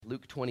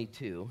Luke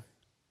 22.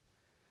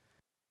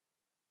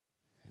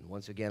 And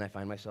once again, I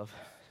find myself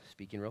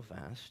speaking real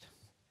fast.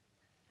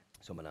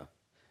 So I'm going to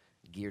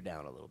gear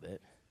down a little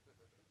bit.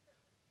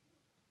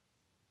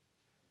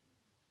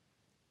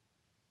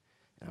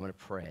 And I'm going to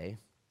pray.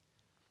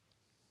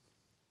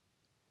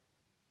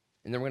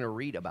 And then we're going to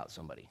read about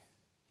somebody.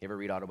 You ever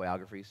read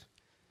autobiographies?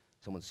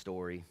 Someone's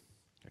story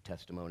or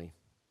testimony?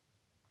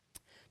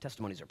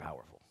 Testimonies are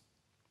powerful.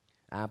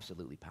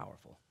 Absolutely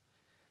powerful.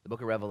 The book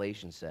of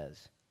Revelation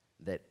says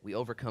that we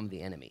overcome the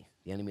enemy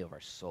of our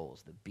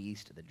souls, the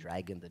beast, the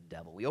dragon, the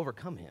devil. We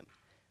overcome him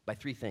by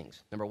three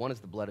things. Number one is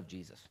the blood of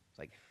Jesus. It's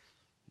like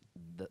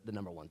the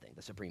number one thing,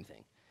 the supreme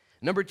thing.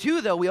 Number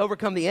two, though, we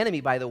overcome the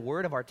enemy by the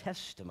word of our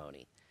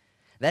testimony.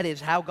 That is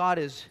how God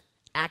has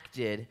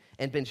acted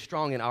and been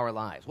strong in our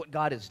lives, what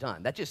God has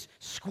done. That just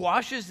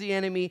squashes the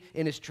enemy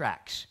in his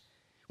tracks.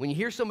 When you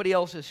hear somebody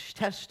else's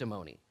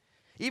testimony,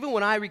 even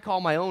when I recall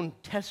my own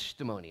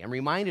testimony, I'm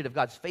reminded of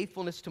God's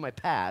faithfulness to my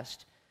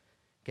past,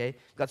 okay,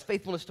 God's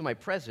faithfulness to my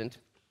present,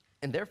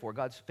 and therefore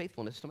God's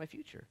faithfulness to my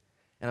future.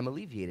 And I'm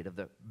alleviated of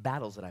the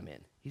battles that I'm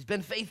in. He's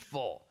been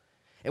faithful.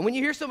 And when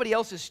you hear somebody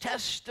else's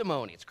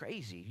testimony, it's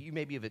crazy. You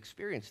maybe have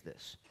experienced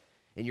this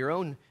in your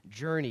own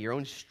journey, your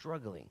own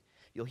struggling.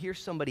 You'll hear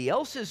somebody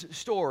else's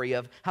story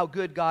of how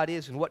good God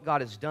is and what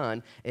God has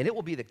done, and it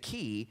will be the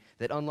key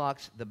that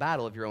unlocks the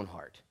battle of your own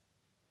heart.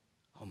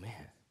 Oh,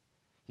 man.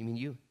 You mean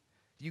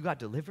you got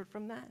delivered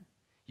from that?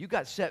 You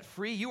got set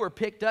free? You were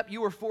picked up? You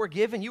were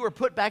forgiven? You were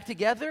put back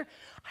together?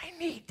 I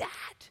need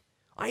that.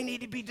 I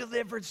need to be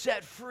delivered,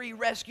 set free,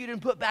 rescued,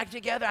 and put back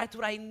together. That's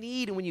what I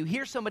need. And when you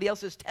hear somebody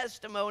else's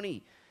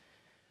testimony,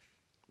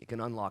 it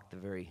can unlock the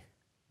very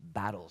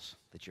battles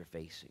that you're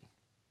facing.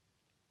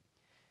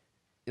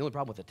 The only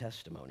problem with a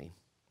testimony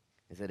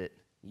is that it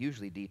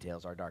usually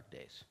details our dark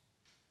days.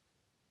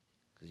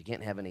 Because you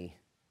can't have any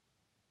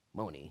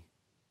money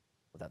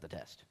without the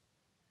test.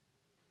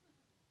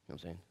 You know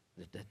what I'm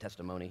saying? The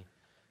testimony.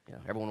 You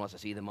know, everyone wants to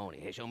see the money.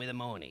 Hey, show me the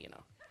money, you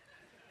know.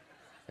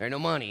 There ain't no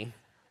money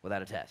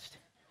without a test.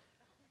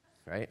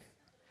 Right?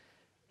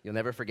 You'll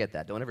never forget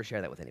that. Don't ever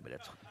share that with anybody.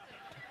 It's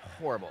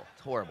horrible.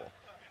 It's horrible.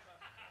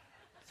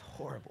 It's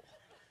horrible.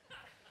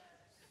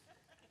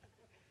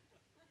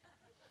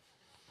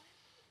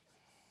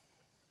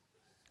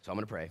 So I'm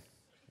going to pray.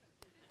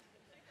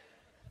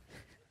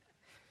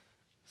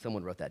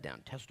 Someone wrote that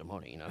down.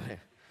 Testimony, you know.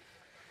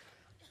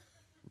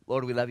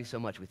 Lord, we love you so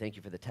much. We thank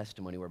you for the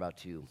testimony we're about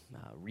to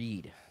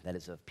read. That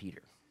is of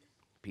Peter.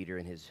 Peter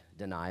in his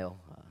denial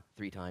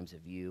 3 times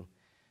of you.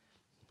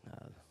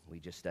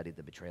 We just studied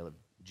the betrayal of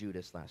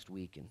Judas last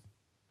week. And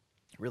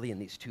really in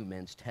these two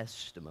men's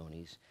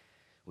testimonies,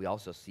 we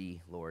also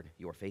see, Lord,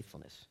 your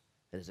faithfulness.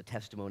 That is a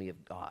testimony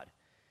of God.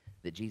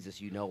 That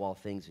Jesus, you know all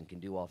things and can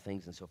do all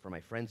things. And so for my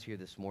friends here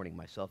this morning,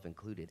 myself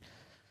included,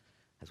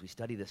 as we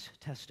study this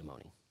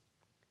testimony,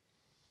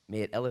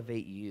 may it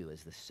elevate you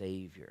as the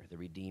Savior, the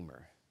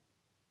Redeemer,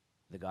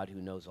 the God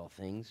who knows all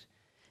things.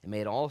 And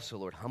may it also,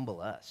 Lord, humble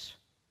us,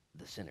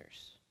 the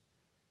sinners,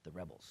 the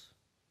rebels,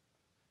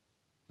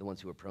 the ones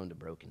who are prone to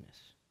brokenness.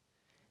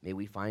 May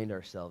we find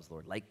ourselves,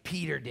 Lord, like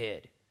Peter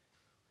did,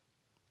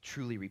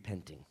 truly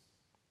repenting.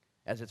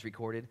 As it's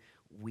recorded,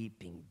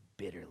 weeping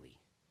bitterly.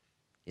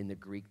 In the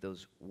Greek,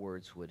 those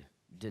words would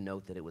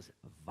denote that it was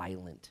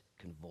violent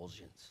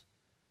convulsions,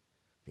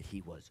 that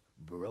he was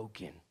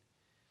broken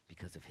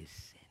because of his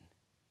sin.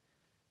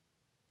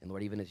 And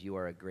Lord, even as you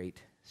are a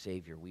great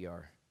Savior, we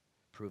are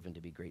proven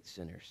to be great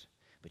sinners,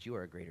 but you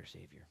are a greater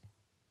Savior.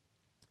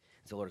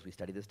 So Lord, as we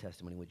study this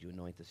testimony, would you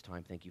anoint this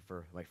time? Thank you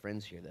for my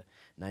friends here, the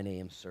 9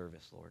 a.m.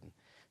 service, Lord, and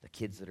the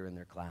kids that are in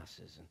their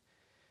classes, and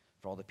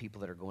for all the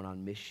people that are going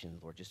on mission,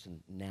 Lord, just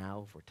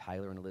now for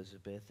Tyler and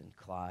Elizabeth and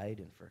Clyde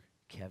and for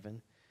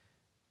Kevin.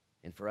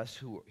 And for us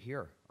who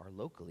here are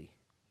locally,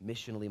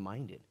 missionally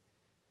minded,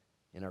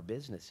 in our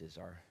businesses,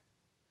 our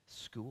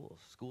schools.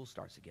 School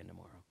starts again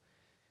tomorrow.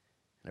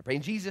 And I pray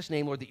in Jesus'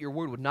 name, Lord, that your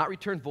word would not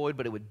return void,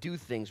 but it would do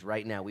things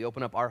right now. We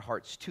open up our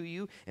hearts to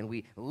you, and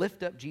we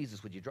lift up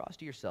Jesus. Would you draw us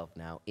to yourself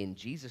now? In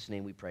Jesus'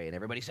 name we pray. And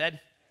everybody said?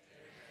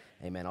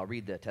 Amen. I'll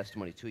read the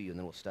testimony to you, and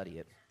then we'll study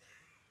it.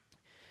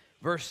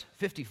 Verse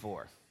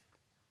 54.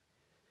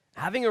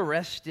 Having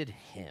arrested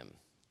him,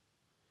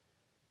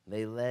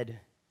 they led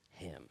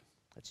him.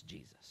 That's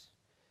Jesus.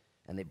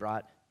 And they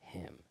brought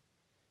him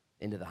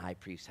into the high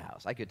priest's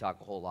house. I could talk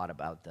a whole lot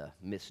about the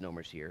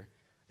misnomers here.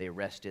 They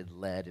arrested,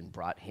 led, and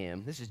brought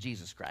him. This is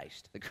Jesus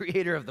Christ, the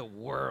creator of the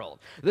world,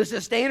 the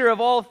sustainer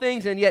of all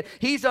things, and yet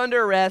he's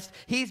under arrest,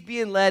 he's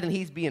being led, and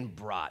he's being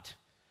brought.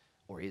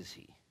 Or is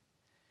he?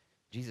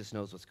 Jesus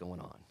knows what's going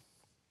on.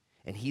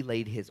 And he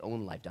laid his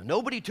own life down.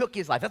 Nobody took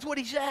his life. That's what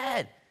he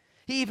said.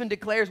 He even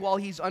declares while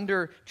he's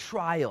under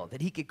trial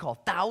that he could call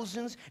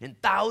thousands and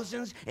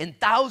thousands and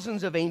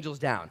thousands of angels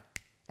down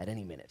at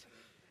any minute.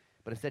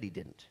 But instead he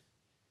didn't.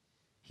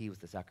 He was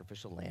the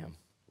sacrificial lamb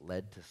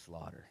led to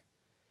slaughter.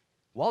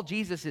 While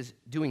Jesus is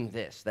doing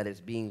this, that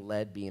is being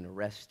led, being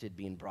arrested,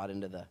 being brought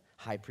into the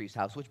high priest's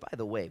house, which, by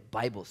the way,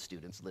 Bible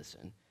students,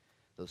 listen,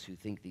 those who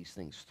think these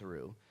things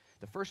through,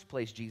 the first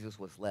place Jesus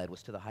was led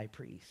was to the high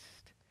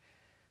priest.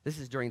 This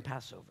is during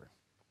Passover,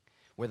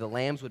 where the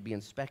lambs would be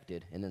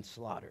inspected and then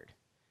slaughtered.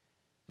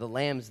 The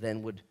lambs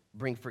then would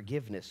bring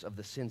forgiveness of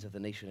the sins of the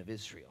nation of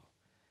Israel.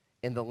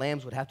 And the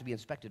lambs would have to be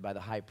inspected by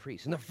the high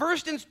priest. And the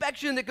first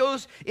inspection that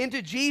goes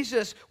into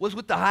Jesus was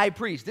with the high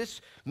priest.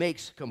 This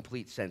makes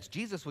complete sense.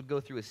 Jesus would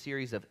go through a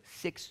series of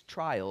 6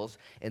 trials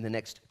in the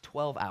next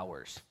 12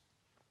 hours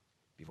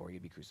before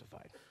he'd be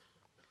crucified.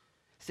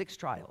 6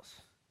 trials.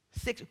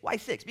 6. Why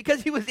 6?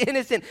 Because he was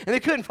innocent and they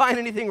couldn't find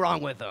anything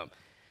wrong with him.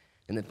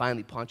 And then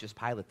finally, Pontius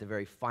Pilate, the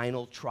very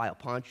final trial,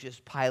 Pontius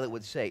Pilate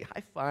would say,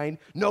 I find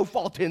no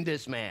fault in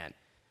this man.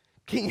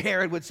 King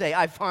Herod would say,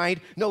 I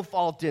find no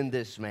fault in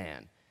this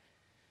man.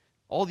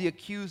 All the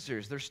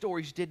accusers, their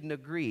stories didn't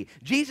agree.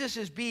 Jesus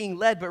is being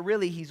led, but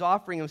really he's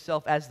offering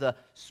himself as the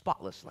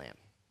spotless lamb.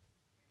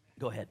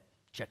 Go ahead,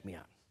 check me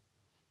out.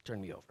 Turn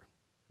me over.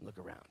 Look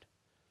around.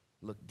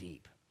 Look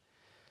deep.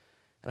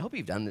 And I hope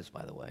you've done this,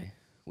 by the way,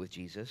 with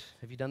Jesus.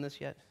 Have you done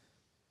this yet?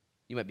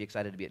 You might be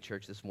excited to be at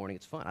church this morning.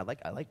 It's fun. I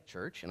like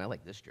church, and I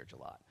like this church a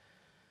lot.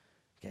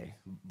 Okay,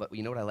 but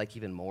you know what I like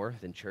even more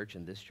than church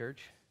and this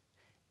church?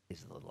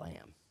 Is the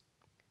Lamb,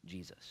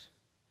 Jesus.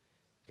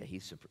 Okay,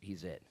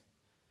 he's it.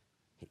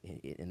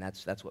 And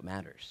that's what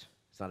matters.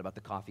 It's not about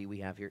the coffee we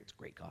have here. It's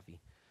great coffee.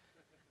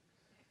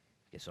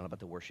 It's not about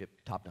the worship,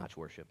 top-notch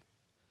worship.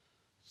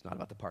 It's not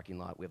about the parking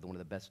lot. We have one of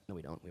the best. No,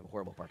 we don't. We have a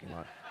horrible parking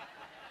lot.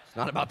 It's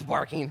not about the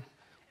parking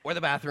or the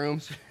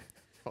bathrooms.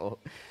 Oh,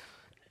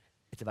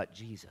 it's about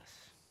Jesus.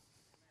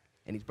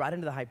 And he's brought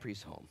into the high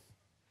priest's home.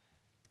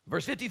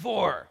 Verse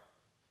 54.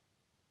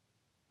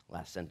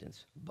 Last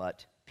sentence.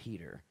 But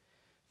Peter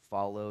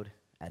followed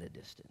at a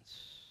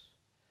distance.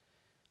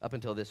 Up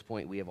until this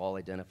point, we have all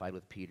identified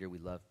with Peter. We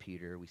love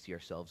Peter. We see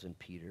ourselves in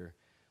Peter.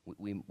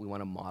 We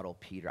want to model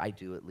Peter. I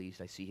do, at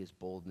least. I see his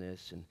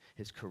boldness and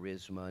his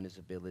charisma and his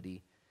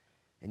ability.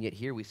 And yet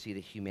here we see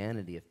the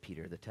humanity of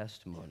Peter, the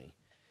testimony.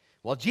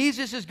 While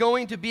Jesus is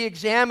going to be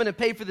examined and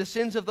pay for the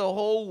sins of the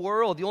whole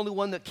world, the only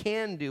one that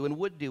can do and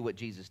would do what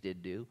Jesus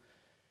did do,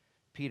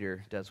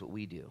 Peter does what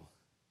we do.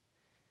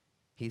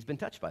 He's been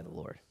touched by the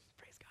Lord.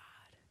 Praise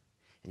God.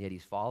 And yet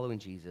he's following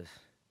Jesus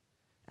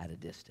at a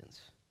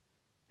distance.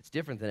 It's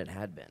different than it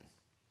had been.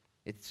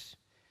 It's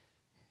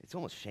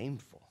almost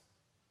shameful.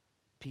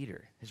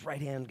 Peter, his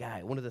right-hand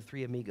guy, one of the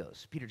 3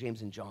 amigos, Peter,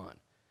 James, and John,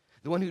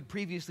 the one who'd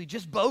previously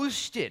just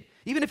boasted,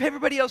 even if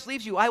everybody else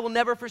leaves you, I will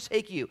never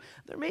forsake you.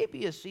 There may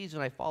be a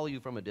season I follow you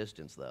from a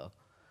distance, though.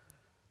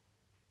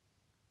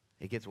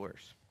 It gets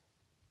worse.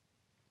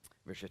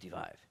 Verse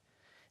 55.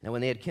 Now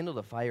when they had kindled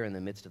a fire in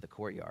the midst of the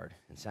courtyard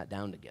and sat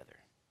down together,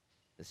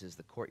 this is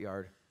the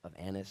courtyard of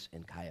Annas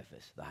and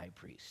Caiaphas, the high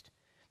priest.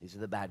 These are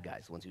the bad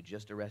guys, the ones who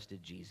just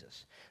arrested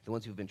Jesus, the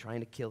ones who've been trying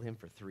to kill him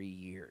for 3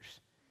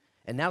 years.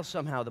 And now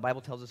somehow the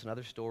Bible tells us in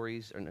other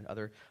stories or in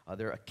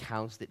other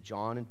accounts that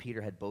John and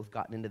Peter had both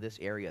gotten into this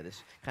area,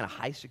 this kind of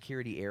high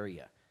security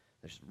area.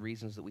 There's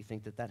reasons that we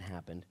think that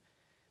happened.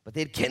 But they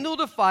had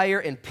kindled a fire,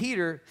 and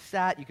Peter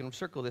sat, you can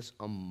circle this,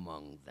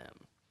 among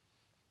them.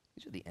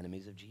 These are the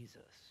enemies of Jesus.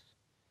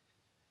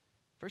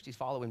 First he's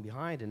following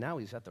behind, and now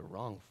he's at the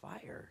wrong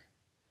fire.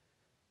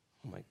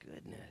 Oh my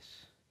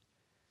goodness.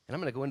 And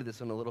I'm going to go into this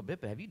in a little bit,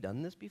 but have you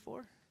done this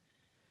before?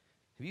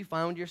 Have you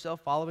found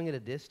yourself following at a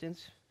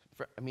distance?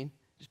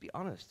 Just be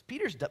honest.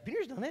 Peter's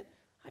done it.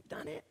 I've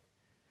done it.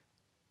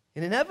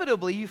 And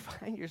inevitably, you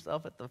find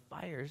yourself at the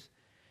fires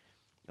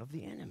of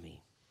the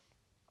enemy.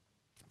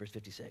 Verse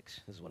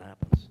 56, this is what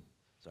happens.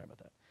 Sorry about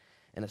that.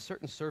 And a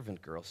certain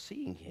servant girl,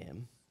 seeing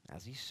him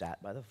as he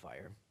sat by the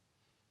fire,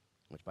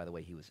 which, by the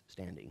way, he was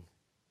standing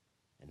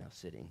and now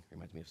sitting.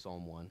 Reminds me of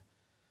Psalm 1.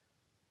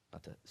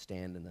 Not to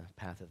stand in the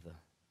path of the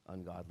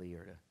ungodly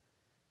or to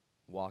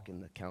walk in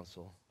the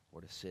counsel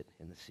or to sit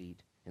in the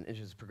seat. And it's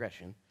just a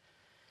progression.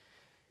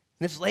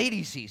 This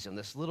lady sees him,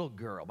 this little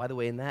girl. By the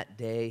way, in that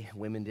day,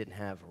 women didn't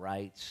have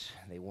rights.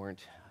 They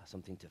weren't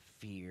something to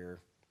fear.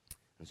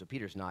 And so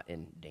Peter's not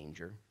in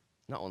danger.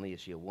 Not only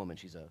is she a woman,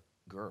 she's a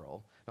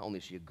girl. Not only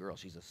is she a girl,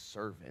 she's a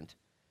servant.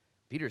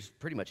 Peter's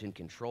pretty much in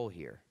control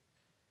here.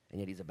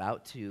 And yet he's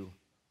about to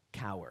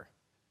cower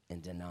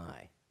and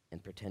deny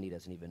and pretend he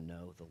doesn't even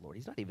know the Lord.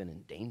 He's not even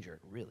in danger,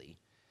 really.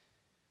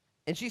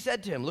 And she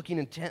said to him, looking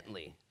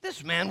intently,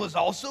 this man was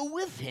also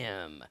with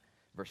him.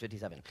 Verse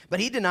 57. But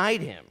he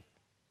denied him,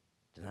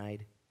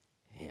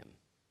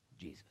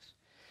 Jesus,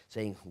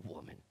 saying,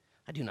 woman,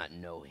 I do not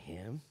know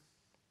him.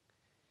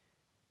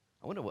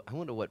 I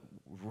wonder what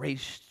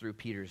raced through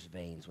Peter's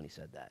veins when he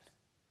said that.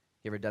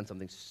 You ever done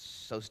something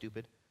so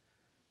stupid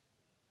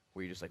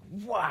where you're just like,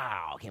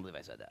 wow, I can't believe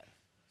I said that.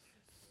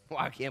 Wow,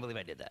 I can't believe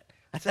I did that.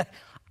 I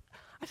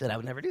said I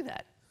would never do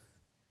that.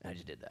 And I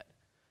just did that.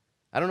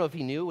 I don't know if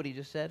he knew what he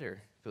just said or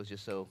if it was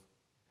just so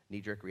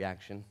knee-jerk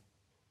reaction.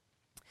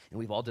 And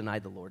we've all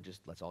denied the Lord.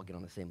 Just let's all get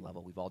on the same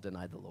level. We've all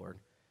denied the Lord,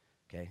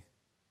 okay?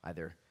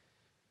 Either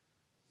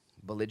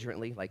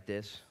belligerently like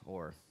this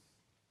or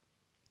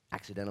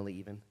accidentally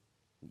even,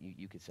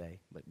 you could say,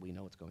 but we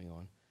know what's going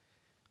on.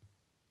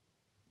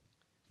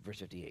 Verse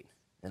 58,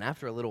 and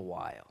after a little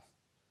while,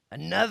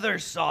 another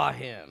saw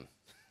him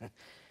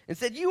and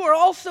said, you are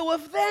also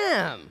of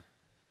them.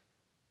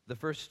 The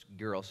first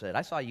girl said,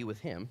 I saw you with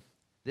him.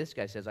 This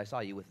guy says, I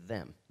saw you with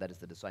them. That is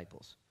the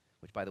disciples,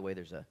 which, by the way,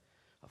 there's a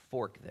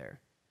fork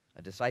there.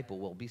 A disciple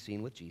will be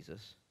seen with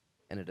Jesus,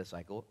 and a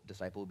disciple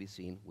will be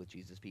seen with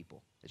Jesus'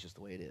 people. It's just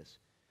the way it is.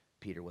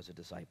 Peter was a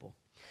disciple.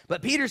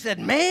 But Peter said,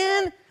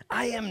 man,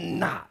 I am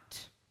not.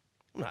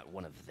 I'm not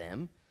one of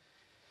them.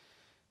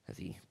 As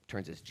he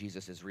turns his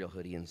Jesus' real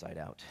hoodie inside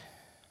out.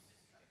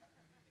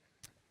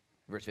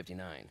 Verse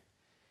 59.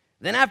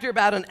 Then after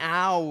about an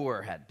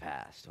hour had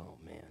passed. Oh,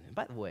 man. And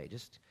by the way,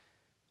 just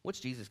what's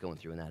Jesus going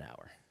through in that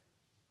hour?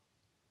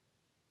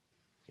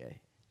 Okay.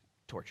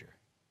 Torture.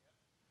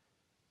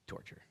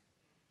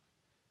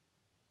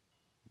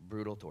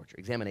 Brutal torture.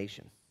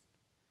 Examination.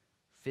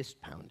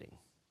 Fist pounding.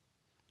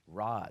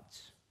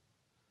 Rods.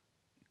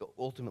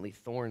 Ultimately,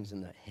 thorns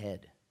in the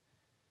head.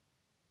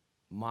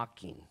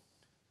 Mocking.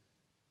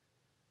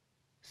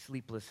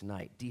 Sleepless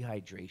night,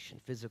 dehydration,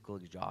 physical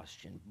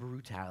exhaustion,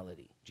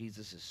 brutality.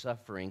 Jesus is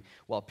suffering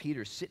while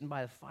Peter's sitting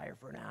by the fire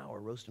for an hour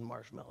roasting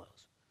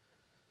marshmallows.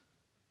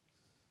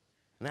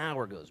 An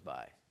hour goes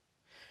by.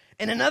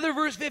 And another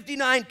verse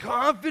 59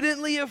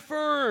 confidently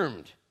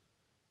affirmed,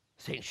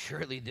 saying,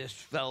 surely this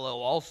fellow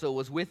also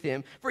was with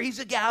him, for he's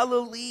a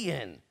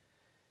Galilean.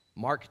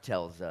 Mark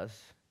tells us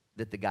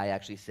that the guy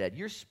actually said,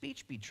 your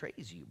speech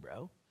betrays you,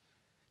 bro.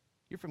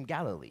 You're from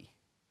Galilee.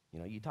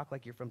 You talk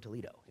like you're from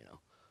Toledo,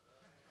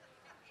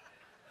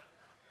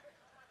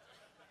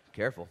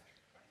 Careful.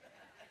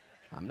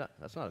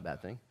 That's not a bad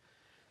thing.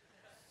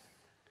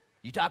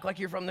 You talk like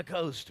you're from the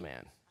coast,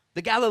 man.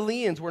 The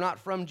Galileans were not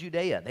from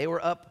Judea. They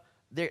were up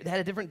there. They had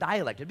a different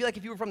dialect. It'd be like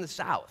if you were from the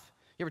South.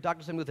 You ever talk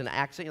to someone with an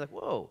accent? You're like,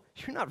 whoa,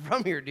 you're not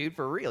from here, dude,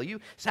 for real.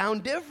 You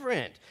sound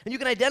different. And you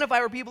can identify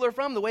where people are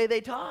from the way they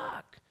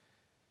talk.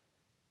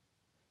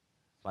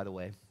 By the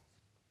way,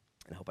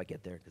 and I hope I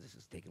get there because this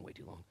is taking way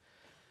too long.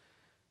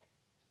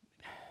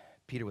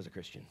 Peter was a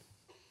Christian.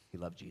 He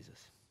loved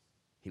Jesus.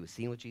 He was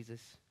seen with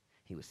Jesus.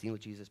 He was seen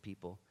with Jesus'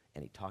 people,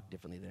 and he talked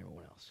differently than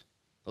everyone else.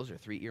 Those are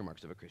 3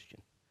 earmarks of a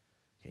Christian.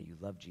 Okay, you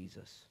love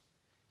Jesus.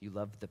 You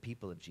love the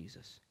people of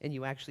Jesus. And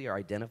you actually are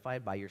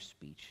identified by your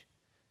speech.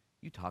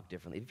 You talk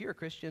differently. If you're a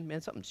Christian,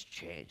 man, something's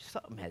changed.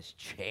 Something has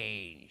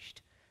changed.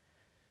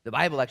 The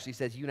Bible actually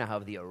says you now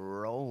have the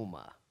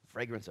aroma,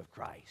 fragrance of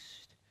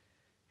Christ.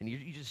 And you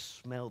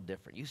just smell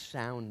different. You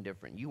sound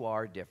different. You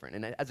are different.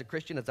 And as a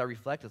Christian, as I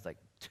reflect, it's like,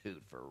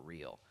 dude, for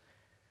real.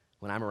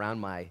 When I'm around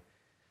my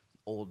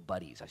old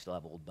buddies. I still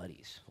have old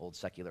buddies, old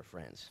secular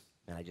friends.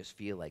 And I just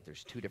feel like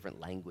there's 2 different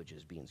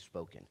languages being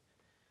spoken.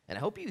 And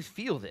I hope you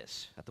feel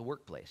this at the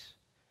workplace.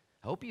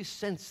 I hope you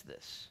sense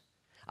this.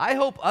 I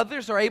hope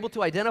others are able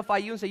to identify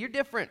you and say, you're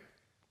different.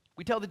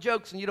 We tell the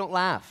jokes and you don't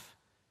laugh.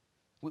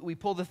 We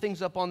pull the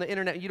things up on the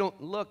internet and you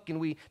don't look, and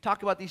we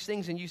talk about these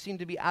things and you seem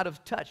to be out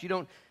of touch.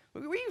 Where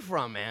are you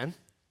from, man?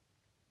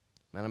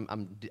 Man,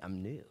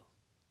 I'm new.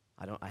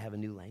 I have a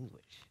new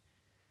language.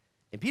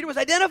 And Peter was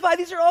identified.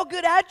 These are all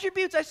good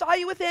attributes. I saw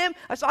you with him.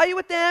 I saw you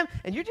with them.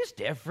 And you're just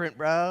different,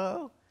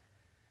 bro.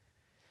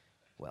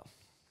 Well,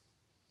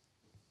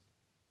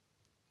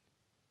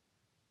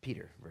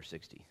 Peter, verse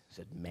 60,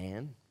 said,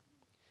 man,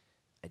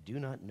 I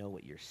do not know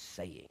what you're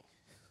saying.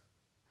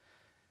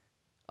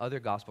 Other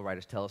gospel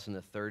writers tell us in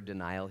the third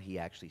denial he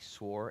actually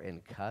swore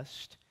and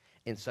cussed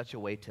in such a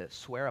way to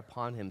swear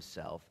upon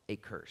himself a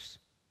curse.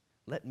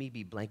 Let me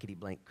be blankety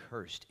blank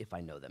cursed if I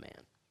know the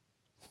man.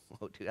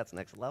 Whoa, dude, that's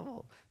next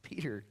level.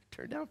 Peter,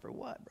 turned down for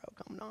what, bro?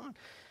 Come on.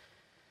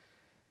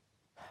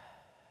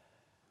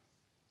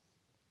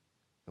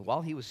 And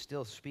while he was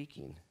still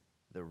speaking,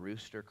 the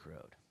rooster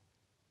crowed.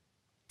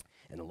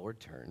 And the Lord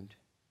turned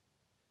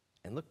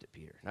and looked at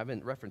Peter. And I've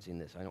been referencing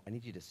this. I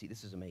need you to see.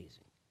 This is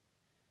amazing.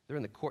 They're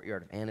in the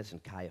courtyard of Annas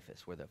and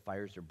Caiaphas where the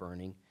fires are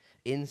burning.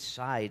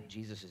 Inside,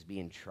 Jesus is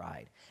being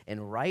tried.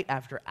 And right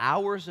after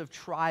hours of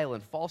trial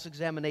and false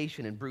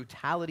examination and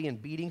brutality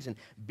and beatings and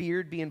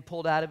beard being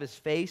pulled out of his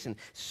face and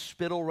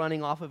spittle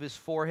running off of his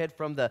forehead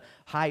from the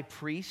high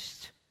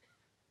priest,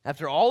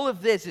 after all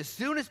of this, as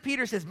soon as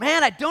Peter says,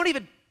 man, I don't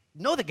even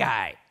know the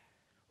guy,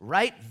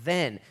 right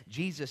then,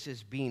 Jesus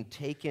is being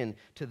taken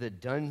to the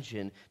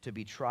dungeon to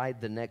be tried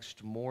the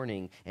next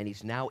morning, and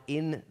he's now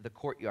in the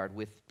courtyard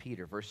with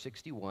Peter. Verse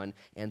 61,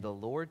 and the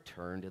Lord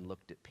turned and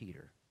looked at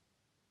Peter.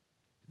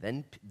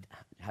 Then,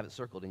 have it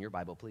circled in your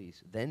Bible,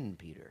 please. Then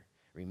Peter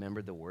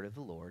remembered the word of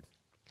the Lord,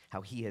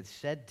 how he had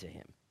said to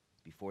him,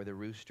 before the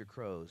rooster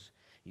crows,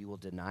 you will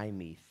deny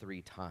me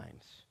 3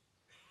 times.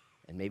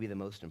 And maybe the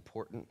most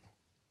important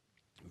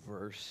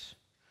verse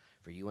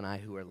for you and I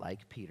who are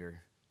like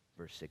Peter,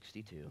 verse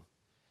 62.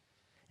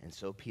 And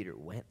so Peter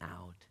went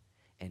out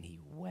and he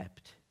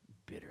wept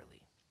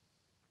bitterly.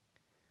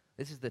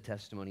 This is the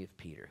testimony of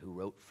Peter, who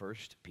wrote 1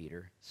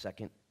 Peter,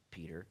 2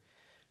 Peter,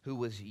 who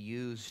was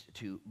used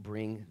to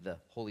bring the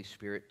Holy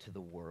Spirit to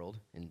the world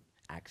in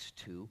Acts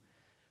 2,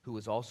 who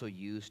was also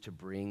used to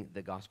bring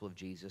the gospel of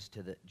Jesus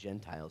to the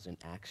Gentiles in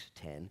Acts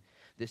 10,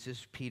 This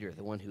is Peter,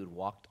 the one who had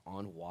walked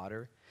on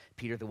water.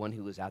 Peter, the one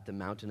who was at the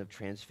mountain of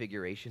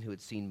transfiguration, who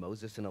had seen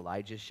Moses and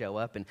Elijah show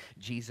up, and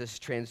Jesus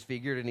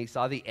transfigured, and he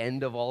saw the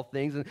end of all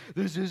things, and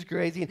this is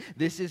crazy. And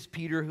this is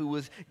Peter, who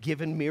was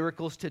given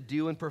miracles to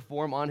do and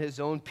perform on his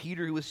own.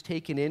 Peter, who was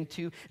taken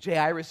into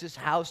Jairus'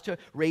 house to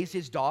raise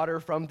his daughter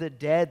from the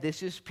dead.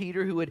 This is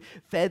Peter, who had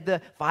fed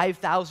the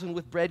 5,000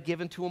 with bread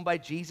given to him by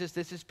Jesus.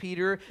 This is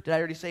Peter, did I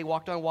already say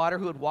walked on water,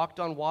 who had walked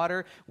on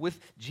water with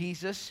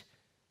Jesus.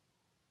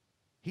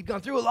 He'd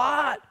gone through a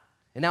lot.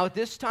 And now at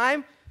this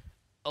time,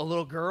 a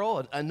little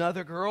girl,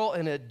 another girl,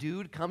 and a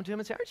dude come to him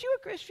and say, aren't you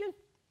a Christian?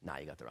 Nah,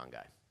 you got the wrong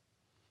guy.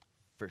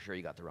 For sure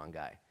you got the wrong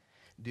guy.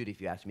 Dude,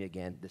 if you ask me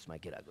again, this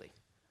might get ugly.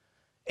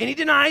 And he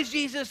denies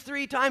Jesus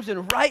 3 times,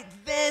 and right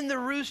then the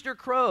rooster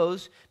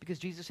crows, because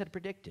Jesus had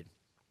predicted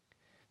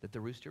that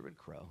the rooster would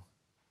crow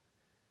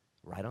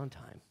right on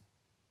time.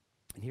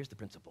 And here's the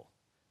principle.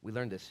 We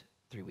learned this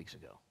 3 weeks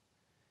ago,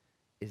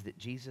 is that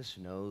Jesus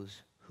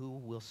knows who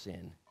will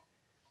sin,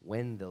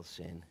 when they'll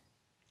sin,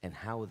 and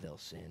how they'll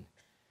sin,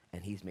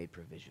 and he's made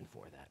provision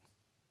for that.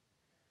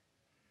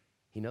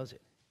 He knows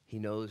it. He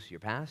knows your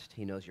past.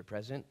 He knows your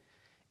present.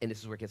 And this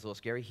is where it gets a little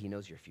scary. He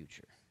knows your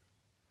future.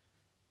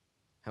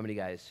 How many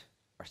guys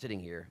are sitting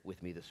here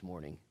with me this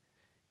morning,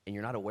 and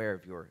you're not aware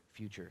of your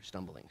future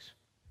stumblings?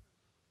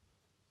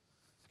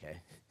 Okay?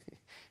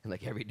 And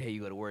like every day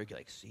you go to work, you're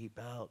like,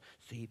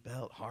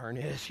 seatbelt,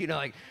 harness,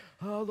 like,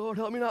 oh, Lord,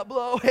 help me not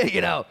blow,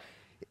 And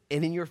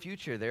in your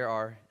future,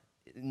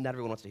 not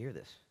everyone wants to hear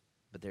this,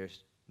 but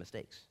there's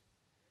mistakes,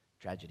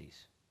 tragedies,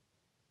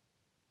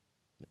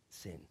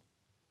 sin.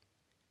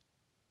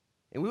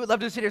 And we would love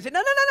to sit here and say,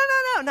 no,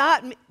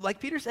 not me. Like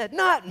Peter said,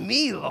 not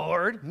me,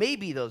 Lord.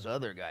 Maybe those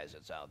other guys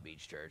at South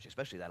Beach Church,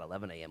 especially that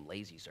 11 a.m.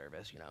 lazy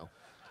service,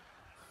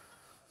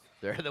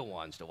 They're the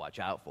ones to watch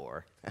out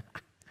for.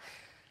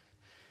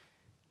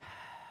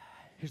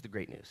 Here's the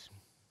great news.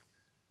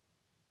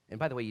 And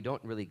by the way, you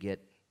don't really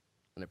get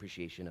an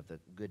appreciation of the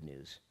good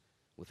news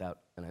without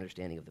an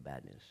understanding of the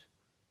bad news.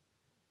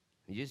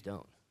 You just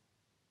don't.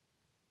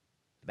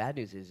 The bad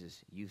news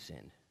is you've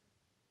sinned,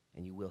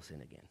 and you will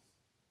sin again.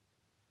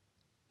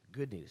 The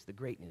good news, the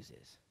great news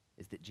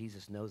is that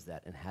Jesus knows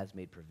that and has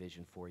made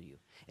provision for you,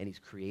 and he's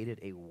created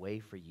a way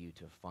for you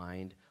to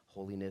find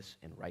holiness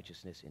and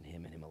righteousness in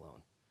him and him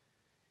alone.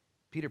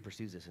 Peter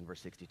pursues this in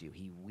verse 62.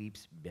 He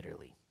weeps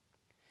bitterly.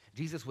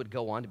 Jesus would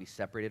go on to be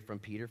separated from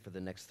Peter for the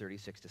next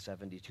 36 to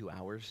 72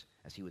 hours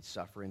as he would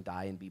suffer and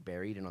die and be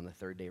buried and on the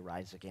third day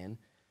rise again.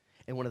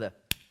 And one of the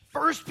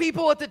first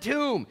people at the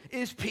tomb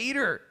is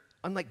Peter,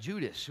 unlike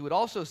Judas, who had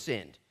also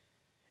sinned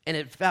and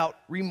had felt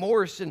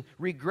remorse and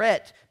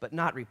regret, but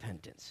not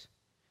repentance.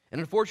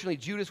 And unfortunately,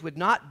 Judas would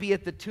not be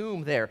at the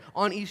tomb there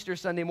on Easter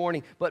Sunday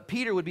morning, but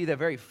Peter would be the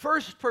very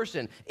first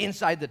person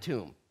inside the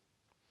tomb.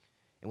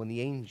 And when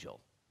the angel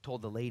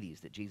told the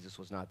ladies that Jesus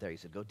was not there, he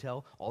said, go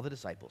tell all the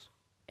disciples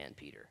and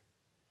Peter.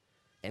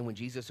 And when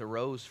Jesus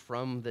arose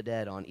from the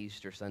dead on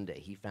Easter Sunday,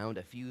 he found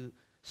a few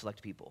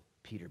select people,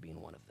 Peter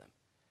being one of them.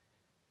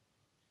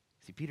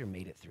 See, Peter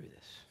made it through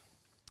this.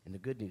 And the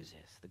good news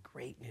is, the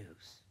great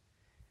news,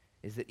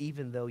 is that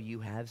even though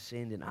you have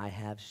sinned and I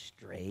have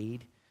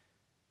strayed,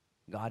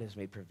 God has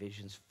made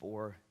provisions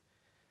for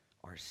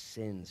our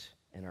sins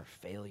and our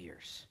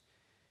failures.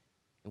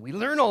 And we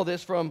learn all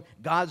this from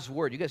God's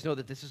Word. You guys know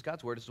that this is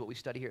God's Word. This is what we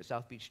study here at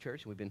South Beach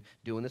Church, and we've been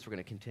doing this. We're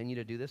going to continue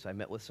to do this. I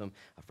met with some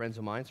friends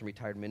of mine, some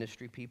retired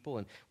ministry people,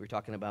 and we were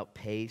talking about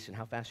pace and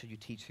how fast should you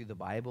teach through the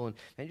Bible. And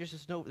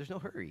there's no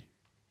hurry.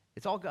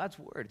 It's all God's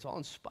Word. It's all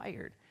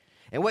inspired.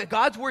 And what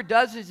God's Word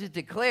does is it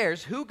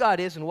declares who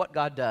God is and what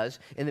God does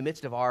in the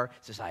midst of our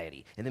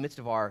society, in the midst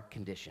of our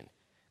condition.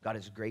 God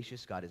is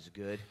gracious. God is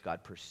good.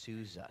 God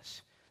pursues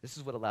us. This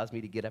is what allows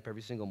me to get up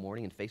every single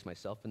morning and face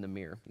myself in the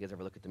mirror. You guys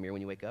ever look at the mirror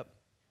when you wake up?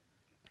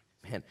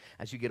 Man,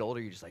 as you get older,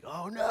 you're just like,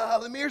 oh no,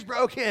 the mirror's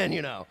broken,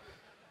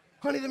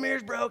 Honey, the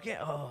mirror's broken.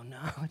 Oh no,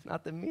 it's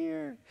not the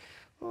mirror.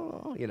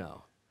 Oh,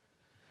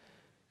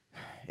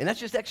 And that's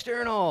just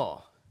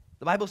external.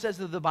 The Bible says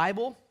of the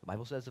Bible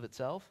says of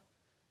itself,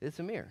 it's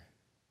a mirror.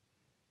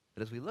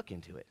 But as we look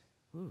into it,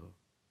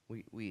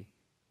 we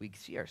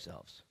see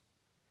ourselves.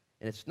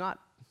 And it's not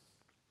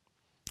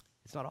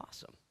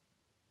awesome.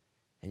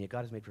 And yet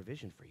God has made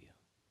provision for you.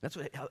 That's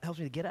what helps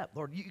me to get up.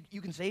 Lord,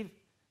 you can save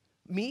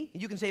me,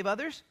 and you can save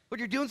others. Lord,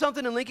 you're doing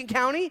something in Lincoln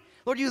County.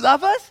 Lord, you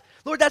love us.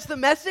 Lord, that's the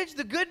message.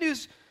 The good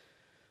news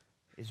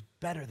is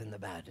better than the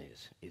bad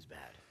news is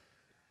bad.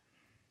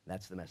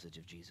 That's the message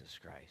of Jesus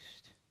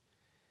Christ.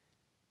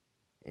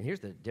 And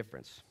here's the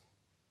difference.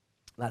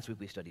 Last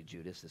week we studied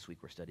Judas. This week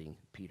we're studying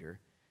Peter.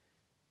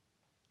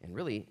 And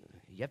really,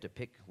 you have to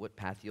pick what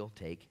path you'll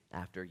take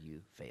after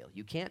you fail.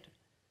 You can't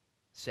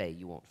say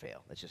you won't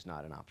fail. That's just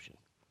not an option.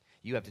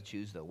 You have to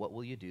choose, though, what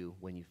will you do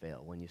when you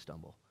fail, when you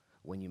stumble,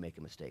 when you make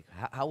a mistake?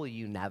 How will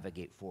you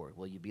navigate forward?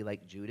 Will you be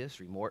like Judas,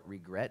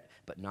 regret,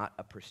 but not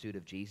a pursuit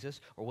of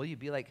Jesus? Or will you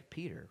be like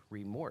Peter,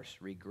 remorse,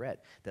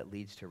 regret that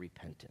leads to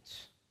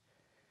repentance?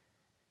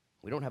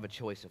 We don't have a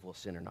choice if we'll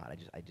sin or not.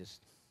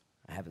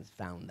 I I haven't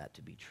found that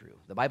to be true.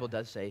 The Bible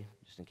does say,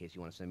 just in case you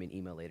want to send me an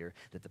email later,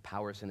 that the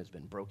power of sin has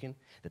been broken,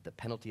 that the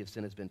penalty of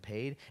sin has been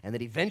paid, and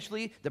that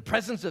eventually the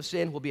presence of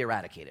sin will be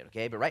eradicated,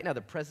 okay? But right now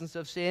the presence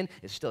of sin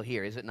is still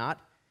here, is it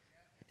not?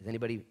 Is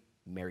anybody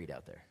married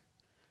out there?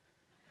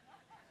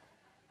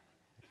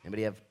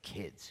 Anybody have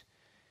kids?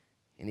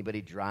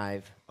 Anybody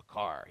drive a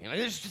car?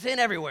 There's sin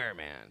everywhere,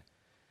 man.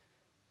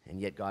 And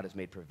yet God has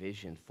made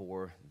provision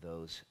for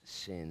those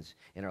sins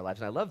in our lives.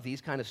 And I love these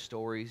kind of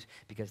stories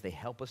because they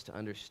help us to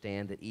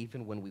understand that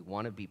even when we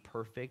want to be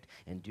perfect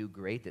and do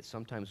great, that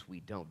sometimes we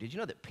don't. Did you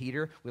know that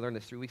Peter, we learned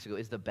this 3 weeks ago,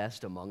 is the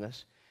best among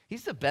us?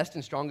 He's the best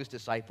and strongest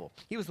disciple.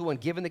 He was the one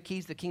given the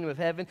keys to the kingdom of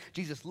heaven.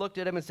 Jesus looked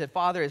at him and said,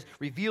 Father has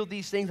revealed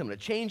these things. I'm going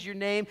to change your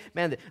name.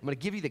 Man, I'm going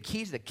to give you the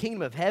keys to the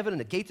kingdom of heaven, and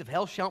the gates of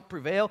hell shan't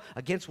prevail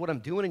against what I'm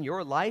doing in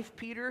your life,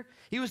 Peter.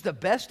 He was the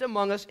best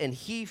among us, and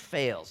he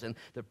fails. And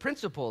the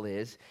principle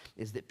is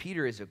that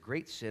Peter is a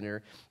great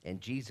sinner, and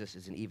Jesus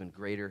is an even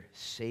greater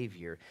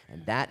Savior.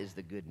 And that is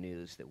the good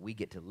news that we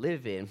get to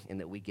live in and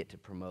that we get to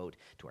promote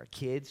to our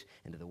kids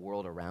and to the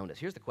world around us.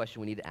 Here's the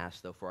question we need to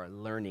ask, though, for our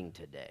learning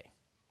today.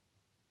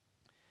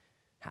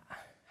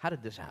 How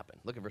did this happen?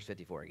 Look at verse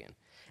 54 again.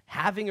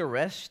 Having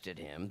arrested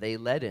him, they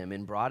led him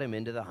and brought him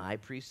into the high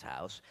priest's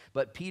house,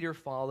 but Peter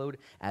followed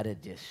at a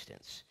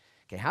distance.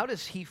 Okay, how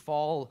does he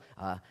follow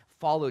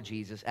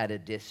Jesus at a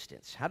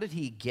distance? How did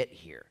he get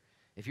here?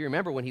 If you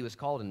remember when he was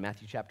called in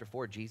Matthew chapter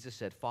 4, Jesus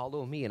said,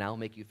 follow me and I'll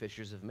make you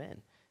fishers of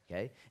men.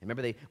 Okay? And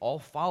remember, they all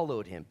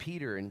followed him.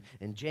 Peter and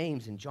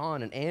James and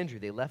John and Andrew,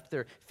 they left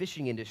their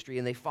fishing industry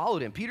and they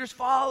followed him. Peter's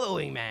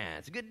following, man.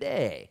 It's a good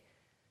day.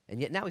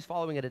 And yet now he's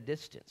following at a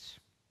distance.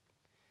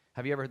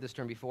 Have you ever heard this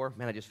term before?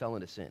 Man, I just fell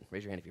into sin.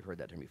 Raise your hand if you've heard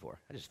that term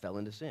before. I just fell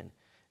into sin.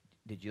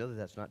 Did you know that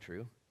that's not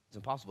true? It's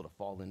impossible to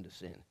fall into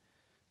sin,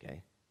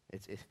 okay?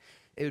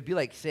 It would be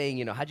like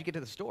saying, how'd you get to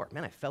the store?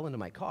 Man, I fell into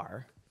my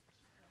car.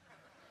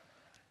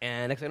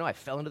 And next thing I know, I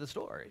fell into the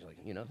store. He's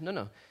like,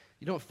 no.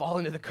 You don't fall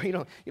into the car.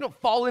 You don't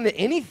fall into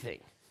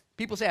anything.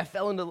 People say, I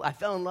fell in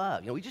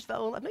love. We just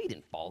fell in love. No, you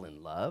didn't fall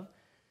in love,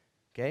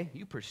 okay?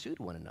 You pursued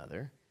one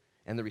another,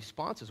 and the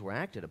responses were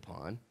acted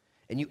upon,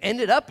 and you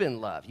ended up in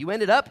love. You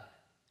ended up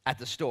at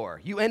the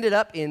store. You ended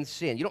up in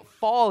sin. You don't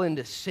fall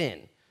into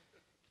sin,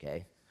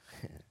 okay?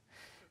 And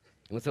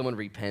when someone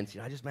repents,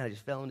 I just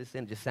fell into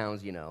sin, it just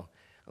sounds, a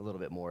little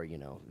bit more,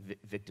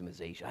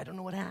 victimization. I don't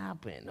know what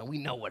happened. No, we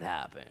know what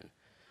happened.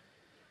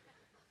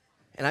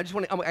 And I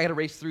got to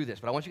race through this,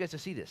 but I want you guys to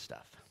see this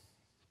stuff.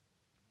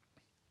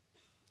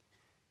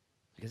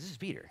 Because this is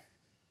Peter.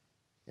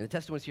 And the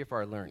testimony is here for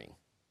our learning,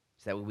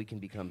 so that way we can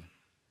become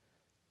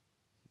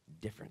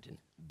different and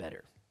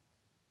better.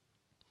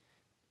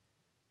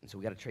 And so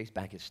we got to trace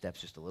back his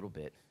steps just a little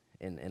bit.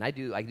 And I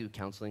do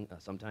counseling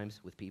sometimes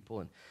with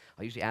people, and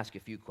I'll usually ask a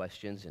few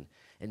questions.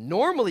 And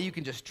normally you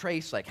can just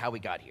trace like how we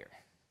got here.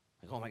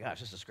 Like, oh my gosh,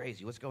 this is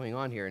crazy. What's going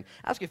on here? And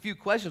ask a few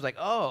questions like,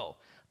 oh.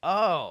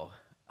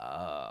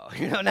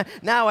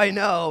 Now I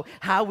know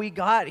how we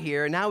got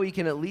here. Now we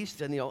can at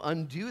least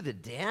undo the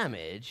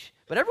damage.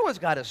 But everyone's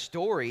got a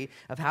story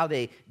of how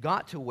they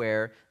got to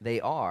where they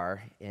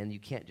are, and you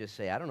can't just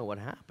say, I don't know what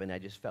happened. I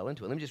just fell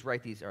into it. Let me just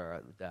write these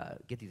or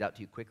get these out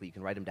to you quickly. You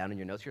can write them down in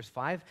your notes. Here's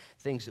 5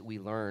 things that we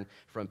learn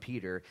from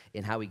Peter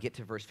in how we get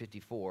to verse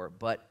 54.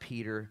 But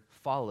Peter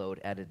followed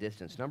at a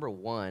distance. Number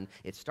 1,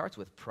 it starts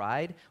with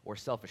pride or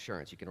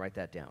self-assurance. You can write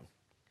that down.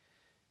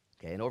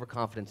 Okay, and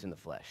overconfidence in the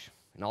flesh.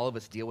 And all of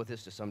us deal with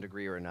this to some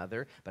degree or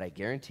another, but I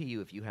guarantee you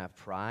if you have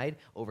pride,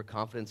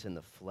 overconfidence in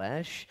the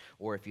flesh,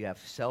 or if you have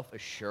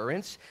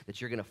self-assurance,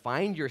 that you're going to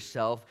find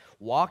yourself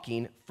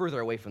walking further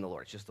away from the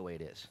Lord. It's just the way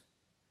it is.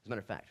 As a matter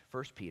of fact,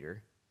 1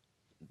 Peter,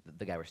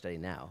 the guy we're studying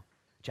now,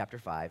 chapter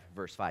 5,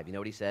 verse 5, you know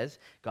what he says?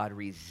 God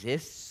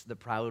resists the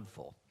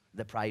prideful,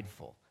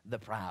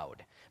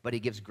 but he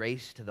gives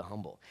grace to the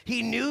humble.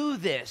 He knew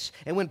this,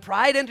 and when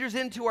pride enters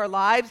into our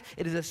lives,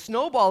 it is a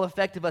snowball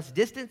effect of us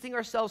distancing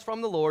ourselves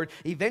from the Lord,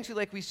 eventually,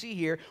 like we see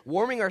here,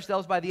 warming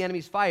ourselves by the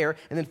enemy's fire,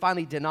 and then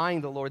finally denying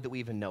the Lord that we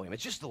even know him.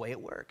 It's just the way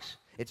it works.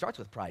 It starts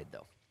with pride,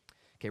 though.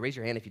 Okay, raise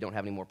your hand if you don't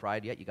have any more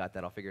pride yet. You got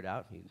that? I'll figure it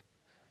out.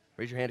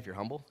 Raise your hand if you're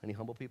humble. Any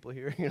humble people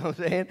here? You know what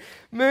I'm saying?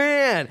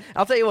 Man,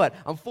 I'll tell you what.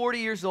 I'm 40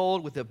 years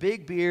old with a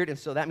big beard, and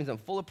so that means I'm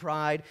full of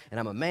pride, and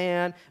I'm a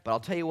man. But I'll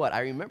tell you what. I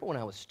remember when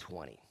I was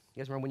 20. You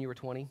guys remember when you were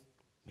 20?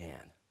 Man,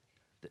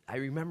 I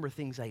remember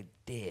things I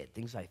did,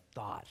 things I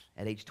thought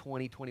at age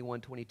 20, 21,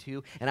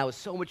 22, and I was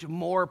so much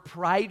more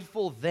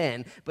prideful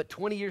then, but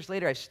 20 years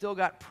later, I still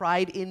got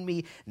pride in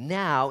me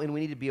now, and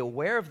we need to be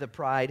aware of the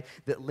pride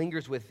that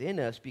lingers within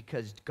us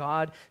because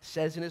God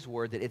says in his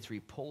word that it's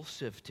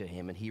repulsive to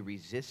him, and he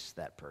resists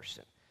that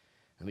person.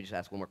 Let me just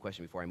ask one more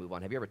question before I move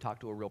on. Have you ever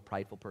talked to a real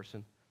prideful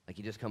person? Like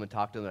you just come and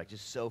talk to them, like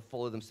just so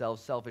full of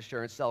themselves,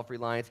 self-assurance,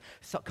 self-reliance,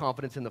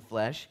 confidence in the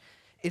flesh.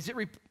 Is it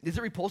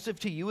repulsive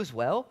to you as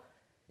well?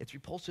 It's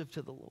repulsive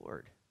to the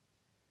Lord.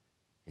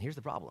 And here's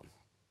the problem.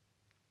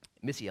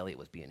 Missy Elliott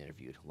was being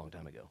interviewed a long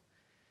time ago.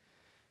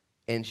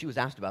 And she was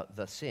asked about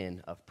the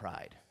sin of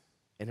pride.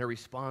 And her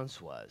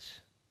response was,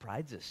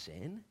 pride's a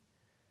sin?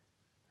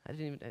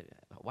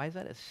 Why is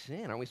that a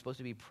sin? Aren't we supposed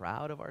to be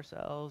proud of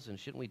ourselves? And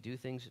shouldn't we do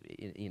things,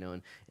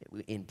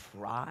 in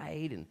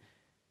pride? And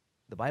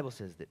the Bible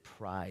says that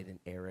pride and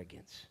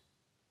arrogance,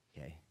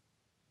 okay,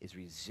 is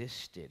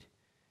resisted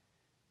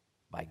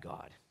by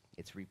God.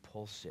 It's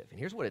repulsive. And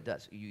here's what it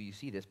does. You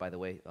see this, by the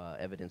way,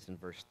 evidence in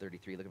verse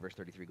 33. Look at verse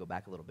 33. Go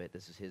back a little bit.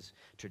 This is his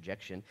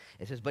trajectory.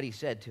 It says, but he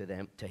said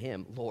to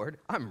him, Lord,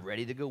 I'm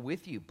ready to go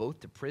with you, both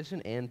to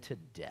prison and to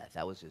death.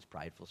 That was his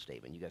prideful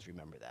statement. You guys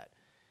remember that.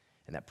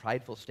 And that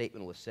prideful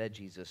statement was said.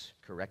 Jesus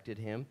corrected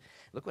him.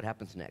 Look what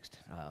happens next.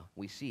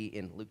 We see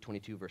in Luke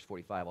 22, verse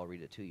 45. I'll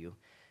read it to you.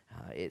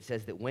 It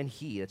says that when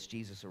that's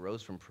Jesus,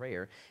 arose from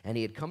prayer, and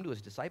he had come to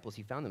his disciples,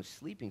 he found them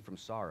sleeping from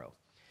sorrow.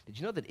 Did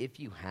you know that if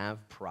you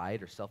have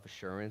pride or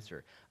self-assurance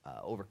or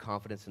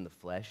overconfidence in the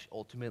flesh,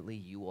 ultimately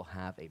you will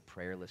have a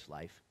prayerless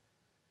life?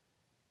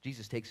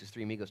 Jesus takes his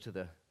three amigos to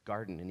the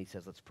garden, and he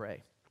says, let's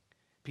pray.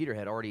 Peter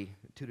had already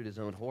tooted his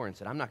own horn and